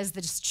because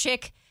this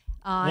chick.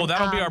 Well,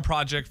 that'll be our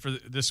project for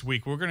this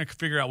week. We're going to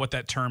figure out what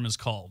that term is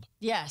called.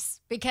 Yes,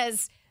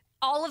 because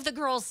all of the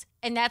girls,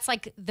 and that's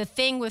like the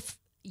thing with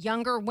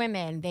younger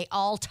women. They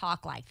all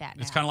talk like that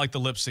now. It's kind of like the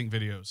lip sync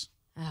videos.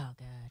 Oh,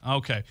 God.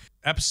 Okay,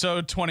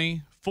 episode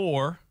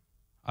 24.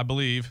 I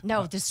believe.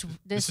 No, this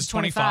is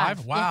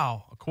 25.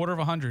 Wow, yeah.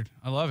 250.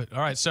 I love it.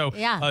 All right, so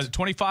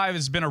 25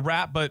 has been a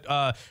wrap, but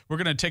we're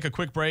going to take a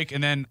quick break.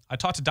 And then I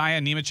talked to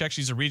Diane Nemechek.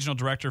 She's a regional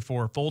director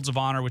for Folds of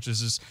Honor, which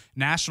is this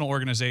national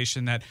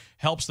organization that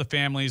helps the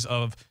families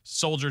of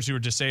soldiers who are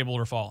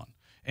disabled or fallen.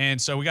 And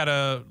so we got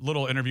a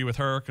little interview with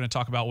her, going to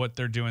talk about what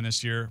they're doing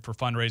this year for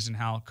fundraising,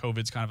 how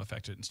COVID's kind of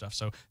affected and stuff.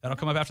 So that'll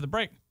come up after the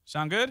break.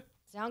 Sound good?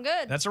 Sound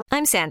good.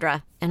 I'm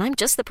Sandra, and I'm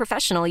just the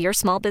professional your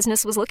small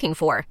business was looking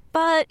for.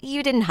 But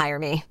you didn't hire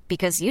me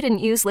because you didn't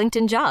use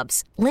LinkedIn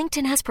Jobs.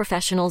 LinkedIn has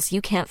professionals you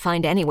can't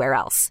find anywhere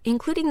else,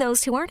 including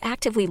those who aren't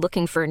actively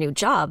looking for a new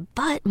job,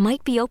 but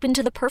might be open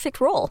to the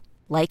perfect role,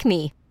 like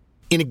me.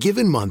 In a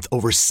given month,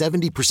 over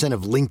 70%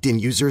 of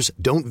LinkedIn users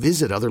don't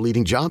visit other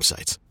leading job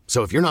sites.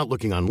 So if you're not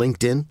looking on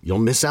LinkedIn, you'll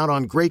miss out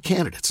on great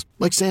candidates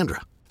like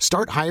Sandra.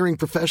 Start hiring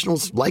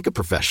professionals like a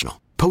professional.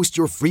 Post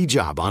your free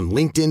job on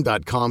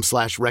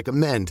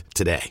linkedin.com/recommend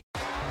today.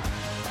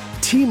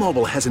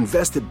 T-Mobile has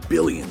invested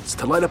billions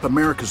to light up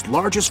America's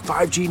largest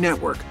 5G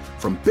network,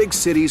 from big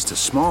cities to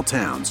small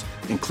towns,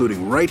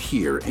 including right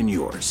here in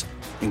yours.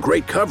 And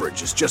great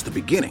coverage is just the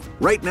beginning.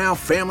 Right now,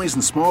 families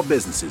and small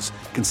businesses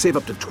can save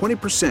up to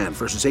 20%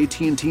 versus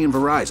AT&T and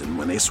Verizon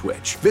when they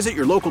switch. Visit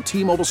your local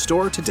T-Mobile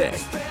store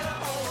today.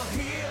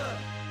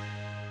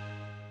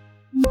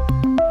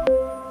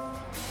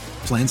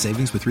 Plan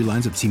savings with 3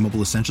 lines of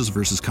T-Mobile Essentials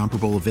versus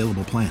comparable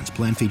available plans.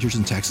 Plan features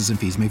and taxes and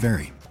fees may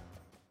vary.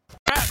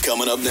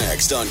 Coming up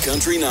next on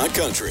Country Not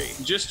Country.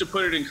 Just to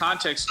put it in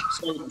context,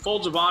 so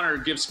Folds of Honor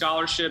gives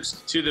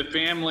scholarships to the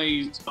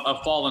families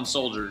of fallen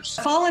soldiers.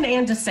 Fallen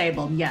and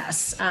disabled,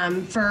 yes.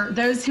 For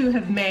those who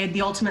have made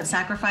the ultimate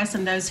sacrifice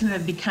and those who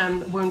have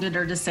become wounded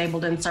or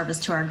disabled in service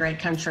to our great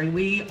country,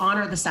 we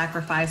honor the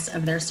sacrifice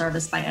of their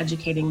service by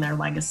educating their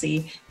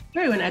legacy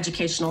through an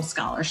educational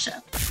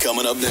scholarship.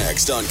 Coming up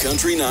next on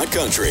Country Not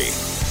Country.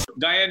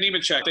 Diane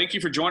Nemechek, thank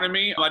you for joining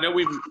me. I know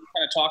we've kind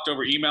of talked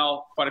over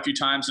email quite a few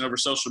times and over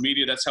social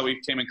media. That's how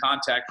we came in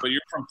contact. But you're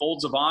from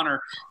Folds of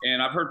Honor,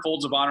 and I've heard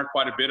Folds of Honor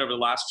quite a bit over the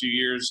last few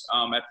years.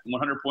 At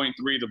 100.3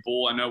 The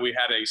Bull, I know we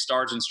had a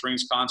Stars and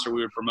Strings concert we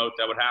would promote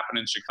that would happen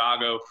in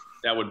Chicago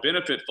that would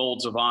benefit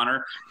Folds of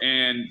Honor.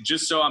 And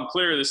just so I'm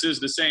clear, this is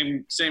the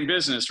same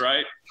business,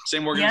 right?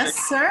 Same organization?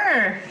 Yes,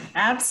 sir.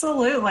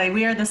 Absolutely.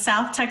 We are the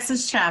South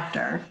Texas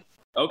chapter.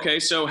 Okay,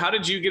 so how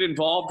did you get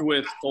involved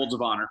with Folds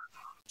of Honor?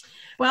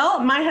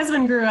 Well, my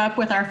husband grew up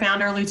with our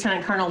founder,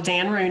 Lieutenant Colonel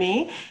Dan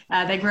Rooney.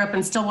 They grew up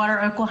in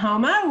Stillwater,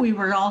 Oklahoma. We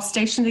were all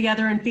stationed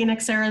together in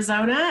Phoenix,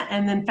 Arizona.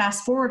 And then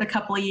fast forward a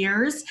couple of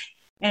years,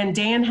 and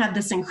Dan had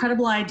this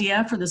incredible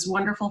idea for this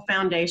wonderful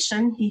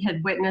foundation. He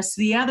had witnessed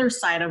the other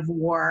side of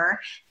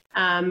war,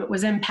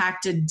 was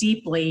impacted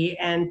deeply,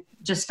 and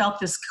just felt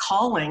this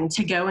calling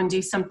to go and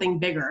do something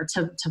bigger,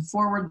 to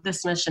forward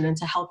this mission and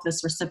to help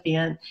this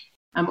recipient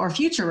or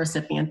future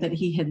recipient that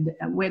he had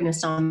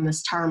witnessed on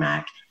this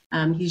tarmac.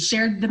 He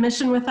shared the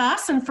mission with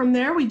us, and from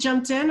there we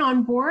jumped in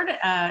on board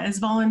as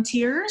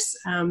volunteers.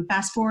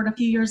 Fast forward a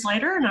few years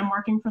later, and I'm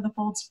working for the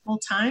Folds full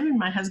time, and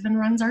my husband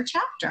runs our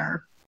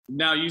chapter.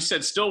 Now, you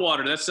said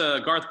Stillwater. That's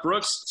Garth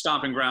Brooks'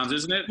 stomping grounds,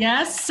 isn't it?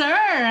 Yes, sir.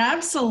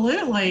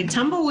 Absolutely.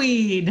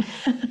 Tumbleweed.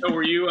 So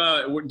were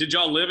you, did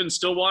y'all live in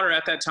Stillwater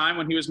at that time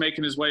when he was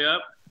making his way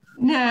up?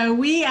 No,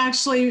 we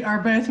actually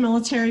are both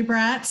military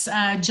brats.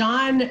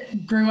 John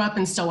grew up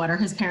in Stillwater.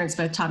 His parents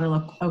both taught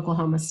in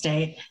Oklahoma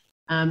State.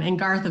 And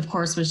Garth, of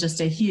course, was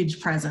just a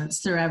huge presence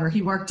throughout.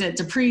 He worked at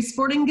Dupree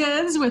Sporting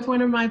Goods with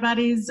one of my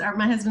buddies, or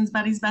my husband's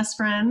buddies' best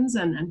friends,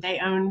 and they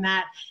owned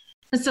that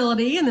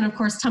facility. And then, of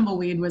course,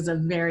 Tumbleweed was a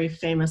very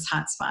famous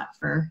hotspot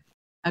for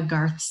a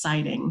Garth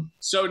sighting.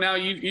 So now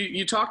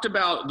you talked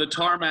about the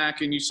tarmac,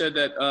 and you said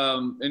that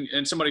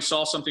and somebody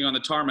saw something on the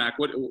tarmac.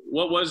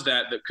 What was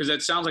that? Because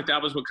that sounds like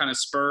that was what kind of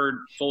spurred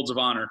Folds of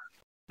Honor.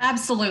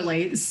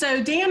 Absolutely.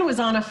 So Dan was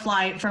on a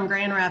flight from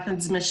Grand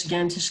Rapids,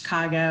 Michigan to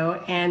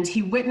Chicago, and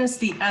he witnessed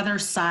the other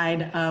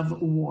side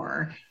of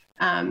war.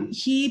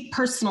 He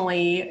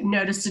personally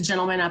noticed a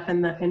gentleman up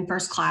in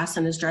first class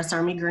in his dress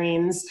army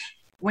greens.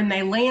 When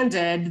they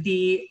landed,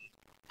 the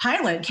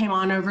pilot came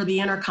on over the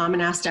intercom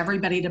and asked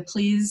everybody to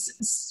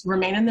please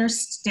remain in their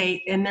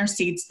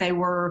seats. They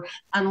were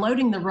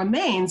unloading the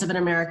remains of an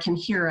American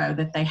hero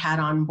that they had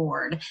on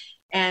board.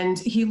 And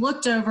he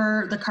looked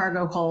over the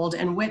cargo hold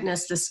and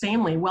witnessed this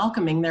family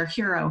welcoming their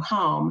hero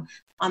home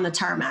on the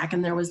tarmac.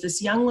 And there was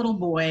this young little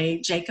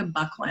boy, Jacob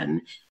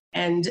Buckland.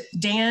 And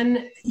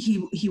Dan,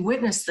 he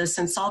witnessed this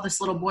and saw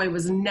this little boy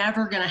was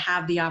never going to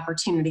have the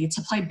opportunity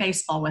to play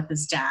baseball with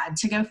his dad,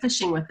 to go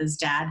fishing with his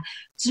dad,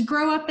 to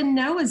grow up and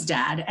know his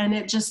dad. And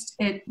it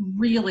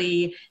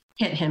really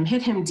hit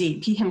him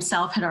deep. He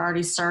himself had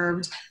already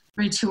served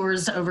 3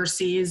 tours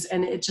overseas.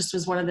 And it just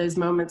was one of those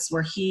moments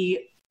where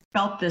he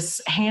felt this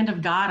hand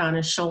of God on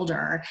his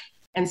shoulder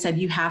and said,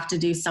 you have to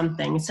do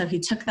something. So he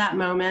took that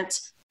moment,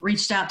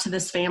 reached out to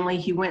this family.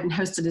 He went and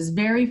hosted his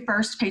very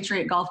first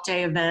Patriot Golf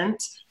Day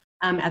event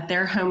at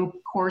their home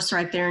course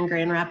right there in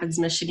Grand Rapids,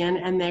 Michigan.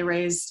 And they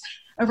raised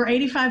over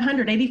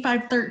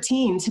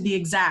 $8,513 to be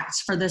exact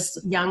for this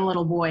young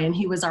little boy. And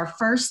he was our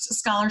first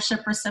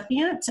scholarship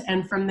recipient.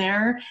 And from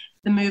there,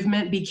 the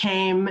movement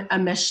became a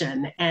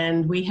mission.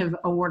 And we have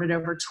awarded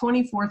over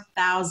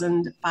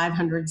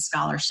 24,500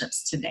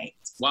 scholarships to date.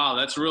 Wow,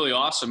 that's really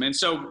awesome. And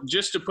so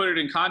just to put it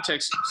in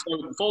context,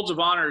 so Folds of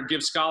Honor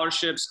gives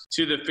scholarships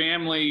to the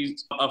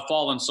families of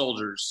fallen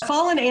soldiers.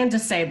 Fallen and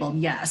disabled,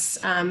 yes.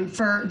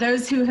 For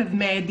those who have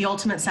made the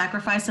ultimate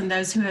sacrifice and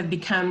those who have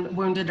become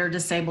wounded or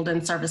disabled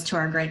in service to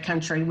our great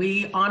country,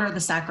 we honor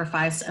the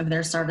sacrifice of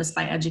their service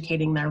by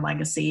educating their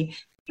legacy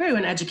through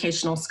an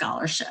educational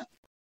scholarship.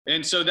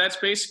 And so that's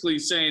basically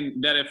saying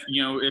that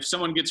if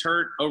someone gets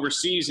hurt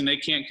overseas and they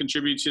can't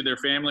contribute to their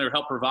family or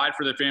help provide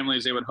for their family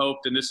as they would hope,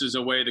 then this is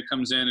a way that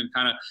comes in and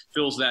kind of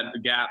fills that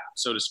gap,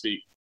 so to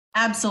speak.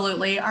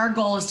 Absolutely. Our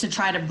goal is to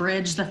try to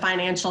bridge the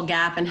financial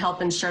gap and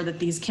help ensure that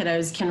these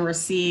kiddos can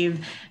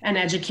receive an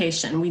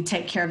education. We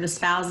take care of the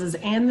spouses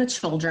and the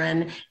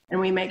children,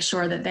 and we make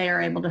sure that they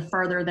are able to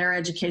further their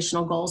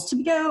educational goals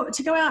to go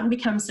out and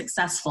become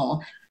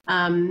successful.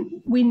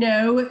 We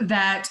know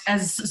that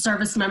as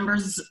service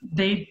members,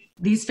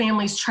 these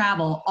families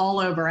travel all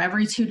over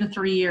every 2 to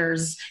 3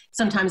 years.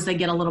 Sometimes they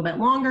get a little bit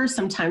longer.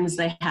 Sometimes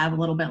they have a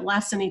little bit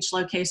less in each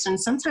location.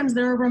 Sometimes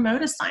they're a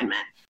remote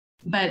assignment.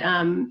 But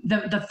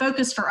the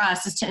focus for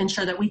us is to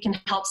ensure that we can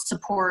help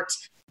support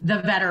the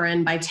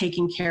veteran by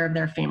taking care of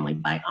their family,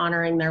 by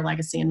honoring their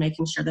legacy and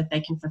making sure that they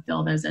can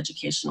fulfill those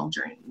educational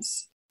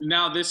dreams.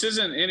 Now, this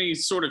isn't any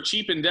sort of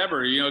cheap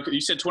endeavor.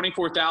 You said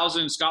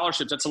 24,000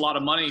 scholarships. That's a lot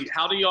of money.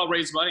 How do you all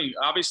raise money?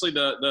 Obviously,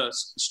 the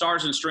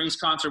Stars and Strings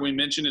concert we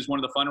mentioned is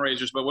one of the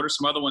fundraisers, but what are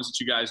some other ones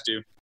that you guys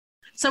do?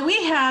 So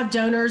we have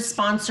donors,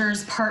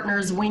 sponsors,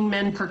 partners,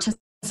 wingmen,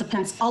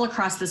 participants all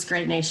across this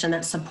great nation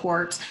that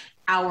support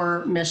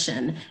our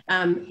mission.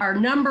 Our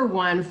number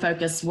one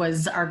focus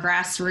was our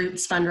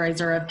grassroots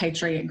fundraiser of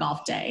Patriot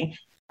Golf Day.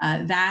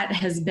 That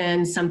has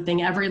been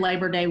something every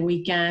Labor Day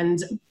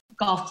weekend.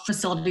 Golf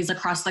facilities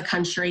across the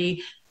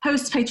country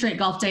host Patriot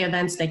Golf Day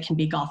events. They can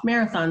be golf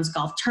marathons,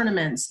 golf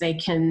tournaments. They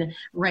can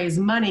raise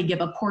money,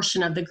 give a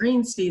portion of the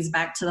greens fees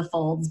back to the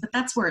Folds, but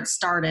that's where it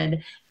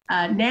started.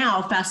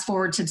 Now, fast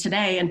forward to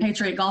today, and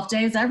Patriot Golf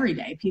Day is every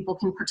day. People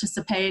can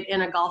participate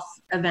in a golf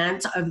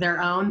event of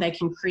their own. They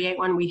can create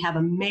one. We have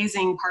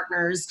amazing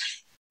partners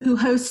who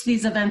host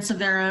these events of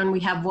their own. We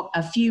have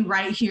a few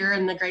right here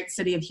in the great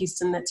city of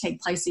Houston that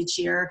take place each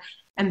year.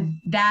 And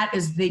that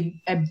is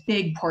a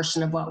big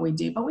portion of what we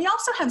do. But we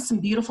also have some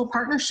beautiful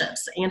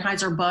partnerships.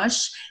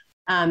 Anheuser-Busch,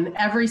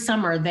 every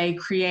summer they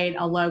create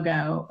a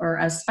logo or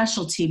a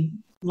specialty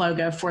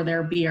logo for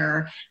their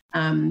beer,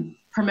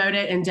 promote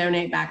it and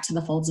donate back to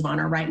the Folds of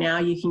Honor. Right now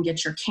you can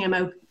get your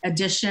camo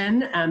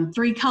edition,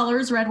 3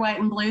 colors, red, white,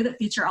 and blue, that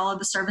feature all of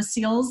the service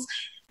seals.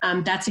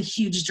 That's a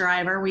huge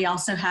driver. We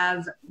also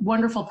have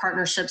wonderful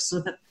partnerships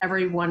with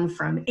everyone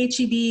from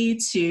HEB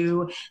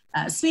to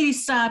Speedy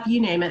Stop,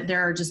 you name it.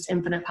 There are just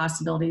infinite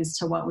possibilities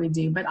to what we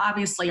do. But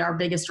obviously our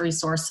biggest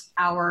resource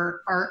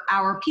are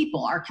our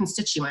people, our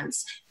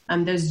constituents,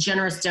 those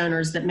generous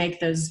donors that make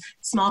those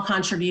small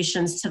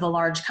contributions to the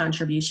large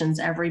contributions.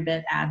 Every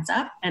bit adds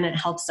up, and it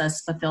helps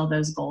us fulfill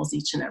those goals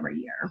each and every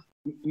year.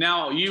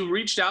 Now, you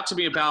reached out to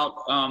me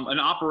about an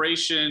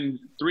Operation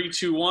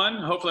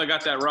 321. Hopefully I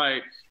got that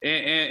right.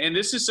 And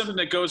this is something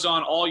that goes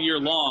on all year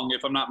long,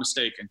 if I'm not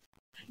mistaken.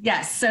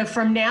 Yes. So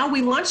from now,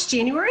 we launched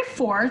January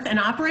 4th, and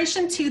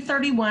Operation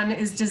 231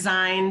 is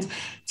designed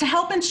to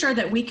help ensure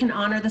that we can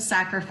honor the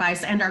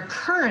sacrifice and our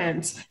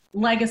current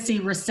legacy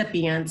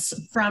recipients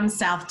from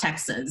South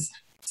Texas.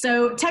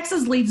 So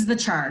Texas leads the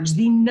charge,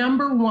 the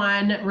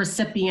 #1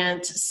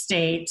 recipient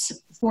state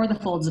for the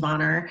Folds of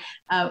Honor.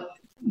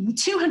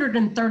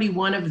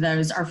 231 of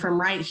those are from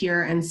right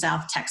here in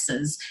South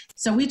Texas.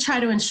 So we try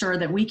to ensure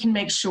that we can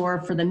make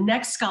sure for the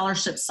next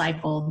scholarship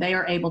cycle, they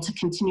are able to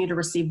continue to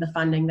receive the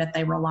funding that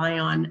they rely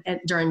on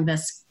during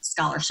this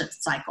scholarship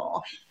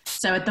cycle.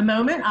 So at the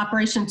moment,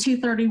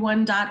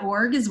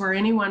 Operation231.org is where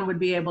anyone would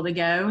be able to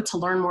go to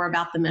learn more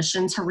about the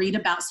mission, to read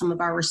about some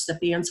of our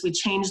recipients. We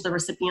change the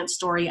recipient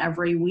story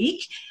every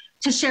week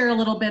to share a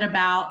little bit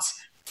about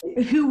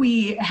who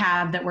we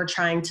have that we're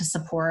trying to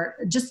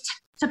support, just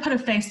to put a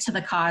face to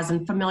the cause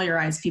and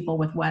familiarize people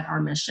with what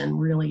our mission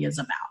really is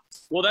about.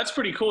 Well, that's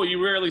pretty cool.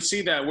 You rarely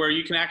see that, where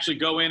you can actually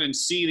go in and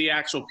see the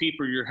actual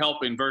people you're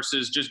helping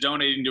versus just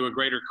donating to a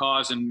greater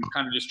cause and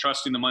kind of just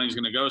trusting the money's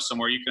going to go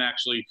somewhere. You can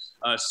actually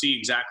see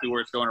exactly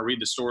where it's going and read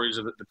the stories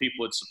of the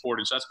people it's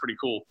supporting. So that's pretty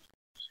cool.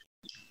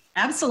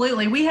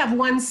 Absolutely. We have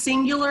one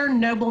singular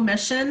noble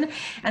mission,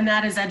 and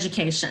that is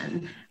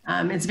education.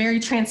 It's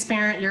very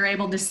transparent. You're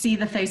able to see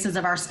the faces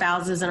of our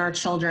spouses and our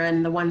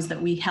children, the ones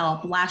that we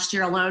help. Last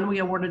year alone, we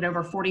awarded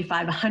over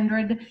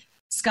 4,500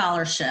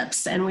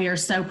 scholarships, and we are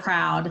so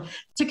proud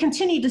to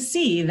continue to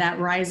see that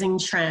rising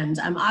trend.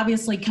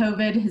 Obviously,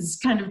 COVID has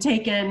kind of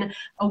taken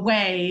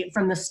away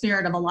from the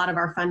spirit of a lot of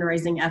our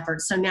fundraising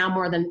efforts. So now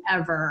more than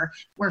ever,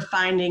 we're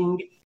finding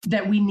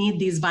that we need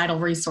these vital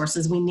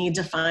resources. We need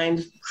to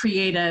find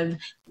creative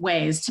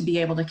ways to be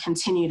able to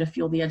continue to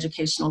fuel the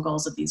educational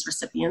goals of these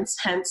recipients,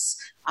 hence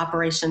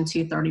Operation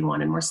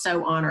 231. And we're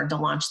so honored to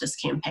launch this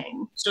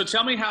campaign. So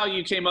tell me how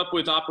you came up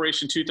with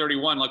Operation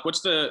 231. Like,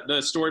 what's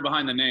the story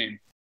behind the name?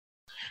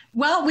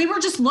 Well, we were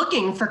just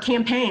looking for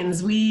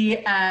campaigns.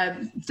 When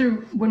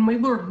we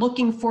were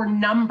looking for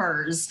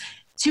numbers,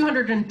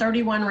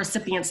 231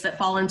 recipients that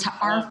fall into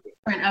our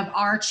footprint of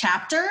our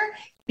chapter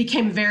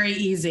became very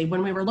easy.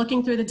 When we were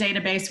looking through the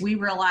database, we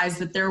realized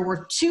that there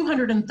were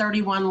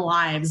 231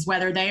 lives,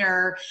 whether they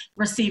are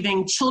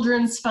receiving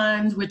Children's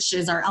Fund, which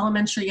is our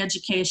elementary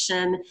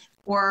education,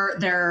 or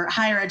their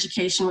higher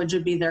education, which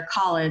would be their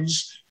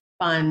college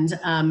fund.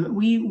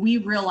 We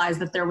realized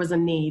that there was a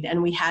need,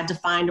 and we had to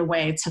find a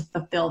way to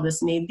fulfill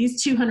this need.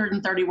 These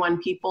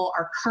 231 people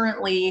are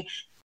currently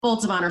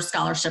Folds of Honor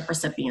scholarship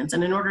recipients,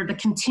 and in order to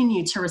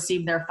continue to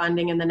receive their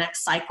funding in the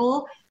next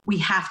cycle, we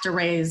have to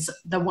raise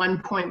the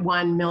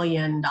 $1.1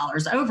 million,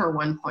 over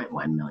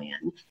 $1.1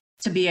 million,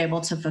 to be able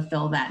to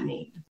fulfill that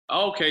need.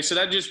 Okay, so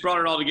that just brought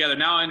it all together.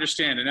 Now I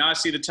understand it. Now I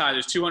see the tie.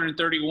 There's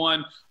 231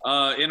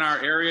 in our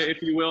area,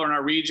 if you will, in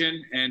our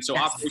region. And so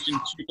yes. Operation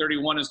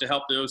 231 is to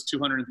help those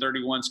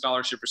 231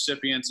 scholarship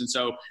recipients. And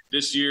so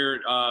this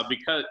year,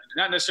 because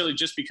not necessarily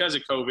just because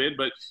of COVID,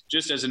 but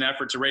just as an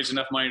effort to raise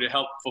enough money to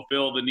help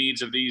fulfill the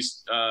needs of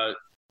these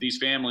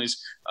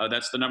families,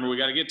 that's the number we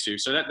got to get to.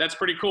 So that's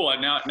pretty cool.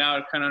 Now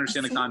I kind of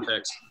understand the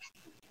context.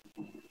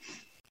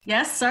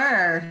 Yes,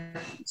 sir.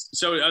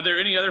 So are there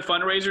any other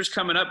fundraisers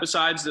coming up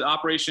besides the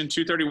Operation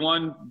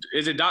 231?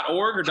 Is it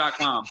 .org or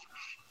 .com?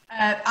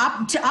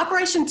 To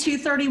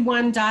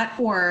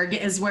Operation231.org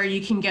is where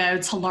you can go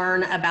to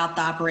learn about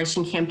the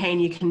Operation campaign.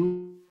 You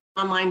can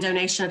online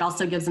donation. It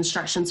also gives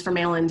instructions for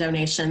mail-in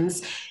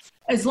donations.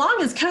 As long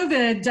as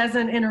COVID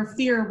doesn't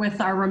interfere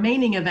with our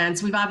remaining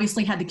events, we've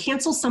obviously had to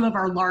cancel some of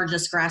our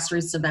largest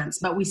grassroots events,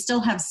 but we still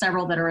have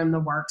several that are in the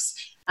works.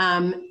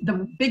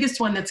 The biggest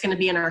one that's going to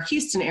be in our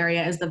Houston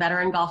area is the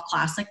Veteran Golf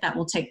Classic that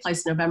will take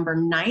place November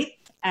 9th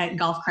at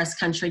Golf Crest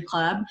Country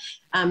Club.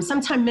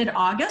 Sometime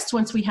mid-August,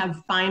 once we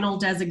have final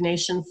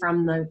designation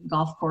from the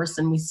golf course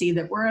and we see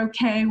that we're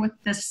okay with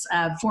this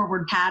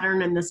forward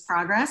pattern and this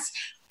progress,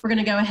 we're going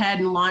to go ahead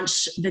and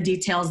launch the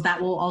details.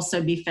 That will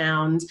also be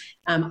found.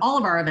 All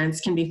of our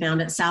events can be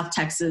found at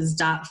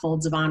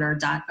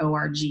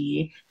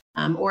southtexas.foldsofhonor.org.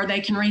 Or they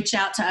can reach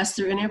out to us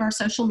through any of our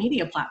social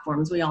media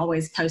platforms. We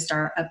always post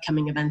our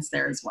upcoming events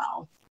there as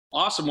well.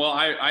 Awesome. Well,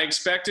 I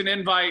expect an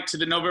invite to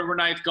the November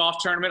 9th golf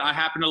tournament. I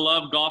happen to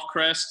love Golf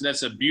Crest.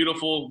 That's a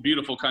beautiful,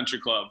 beautiful country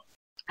club.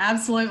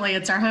 Absolutely.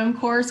 It's our home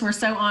course. We're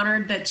so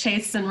honored that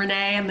Chase and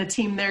Renee and the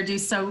team there do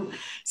so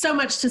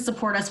much to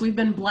support us. We've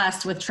been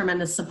blessed with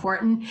tremendous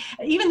support. And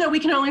even though we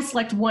can only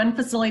select one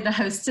facility to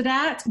host it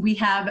at, we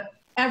have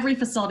every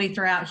facility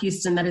throughout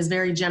Houston that is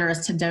very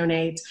generous to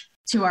donate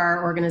to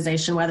our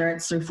organization, whether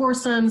it's through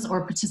foursomes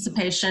or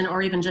participation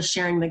or even just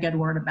sharing the good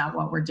word about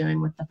what we're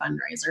doing with the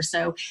fundraiser.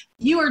 So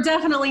you are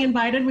definitely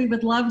invited. We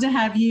would love to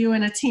have you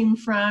and a team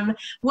from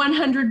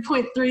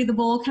 100.3 The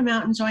Bull come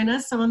out and join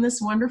us on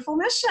this wonderful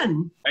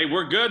mission. Hey,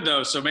 we're good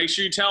though, so make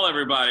sure you tell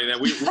everybody that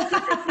we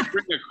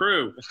bring a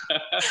crew.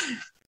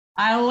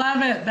 I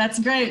love it. That's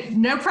great.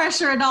 No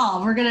pressure at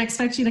all. We're going to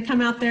expect you to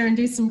come out there and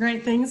do some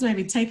great things,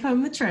 maybe take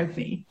home the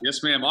trophy.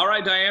 Yes, ma'am. All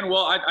right, Diane.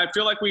 Well, I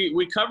feel like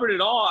we covered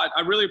it all.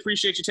 I really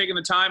appreciate you taking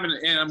the time.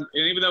 And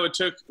even though it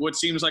took what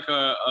seems like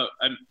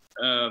an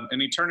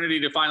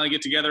eternity to finally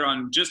get together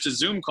on just a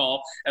Zoom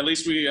call, at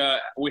least we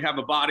have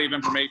a body of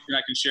information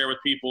I can share with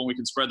people, and we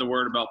can spread the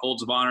word about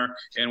Folds of Honor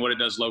and what it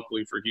does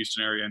locally for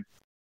Houston area.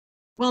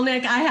 Well,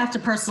 Nick, I have to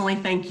personally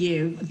thank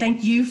you.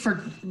 Thank you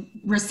for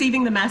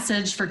receiving the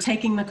message, for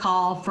taking the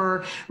call,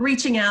 for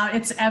reaching out.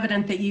 It's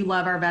evident that you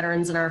love our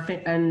veterans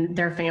and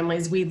their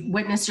families. We've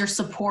witnessed your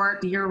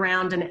support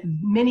year-round in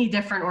many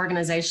different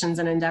organizations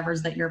and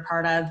endeavors that you're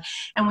part of,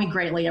 and we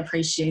greatly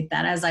appreciate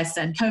that. As I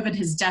said, COVID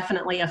has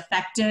definitely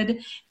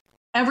affected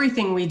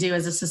everything we do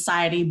as a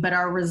society, but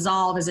our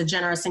resolve as a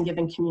generous and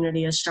giving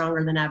community is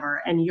stronger than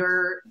ever. And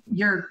you're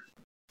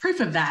proof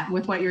of that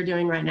with what you're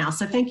doing right now.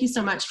 So thank you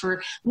so much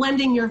for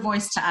lending your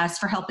voice to us,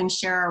 for helping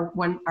share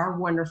our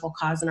wonderful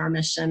cause and our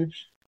mission.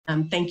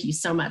 Thank you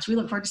so much. We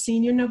look forward to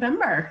seeing you in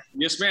November.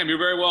 Yes, ma'am. You're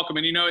very welcome.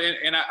 And,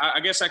 and I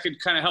guess I could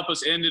kind of help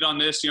us end it on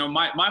this.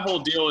 My whole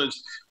deal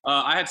is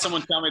I had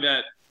someone tell me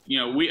that,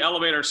 we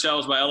elevate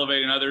ourselves by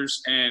elevating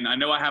others. And I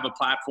know I have a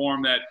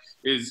platform that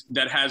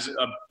has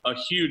a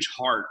huge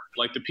heart.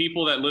 Like the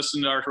people that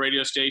listen to our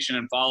radio station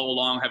and follow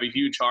along have a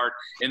huge heart,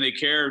 and they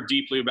care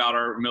deeply about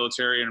our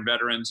military and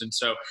veterans. And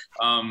so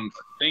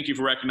thank you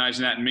for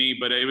recognizing that in me.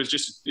 But it was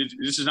this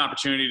is an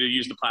opportunity to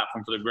use the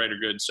platform for the greater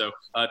good. So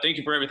thank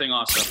you for everything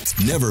also.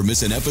 Never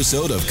miss an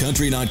episode of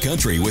Country Not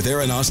Country with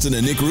Aaron Austin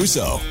and Nick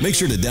Russo. Make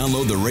sure to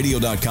download the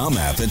radio.com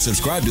app and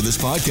subscribe to this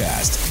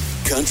podcast.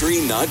 Country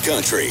Not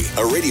Country,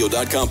 a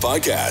radio.com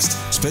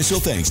podcast. Special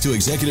thanks to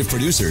executive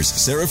producers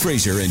Sarah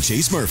Fraser and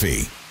Chase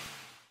Murphy.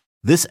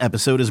 This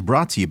episode is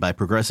brought to you by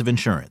Progressive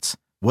Insurance.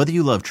 Whether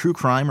you love true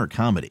crime or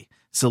comedy,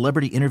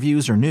 celebrity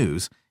interviews or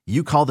news,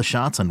 you call the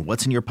shots on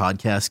what's in your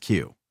podcast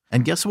queue.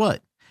 And guess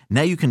what?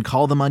 Now you can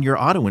call them on your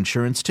auto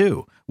insurance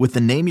too with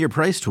the Name Your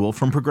Price tool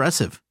from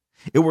Progressive.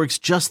 It works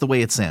just the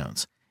way it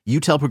sounds. You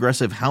tell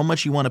Progressive how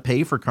much you want to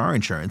pay for car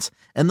insurance,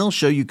 and they'll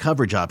show you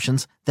coverage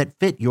options that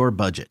fit your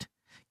budget.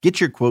 Get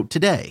your quote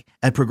today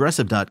at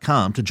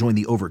Progressive.com to join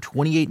the over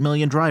 28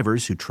 million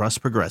drivers who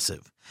trust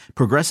Progressive.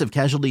 Progressive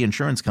Casualty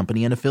Insurance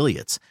Company and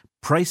Affiliates.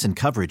 Price and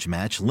coverage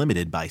match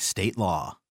limited by state law.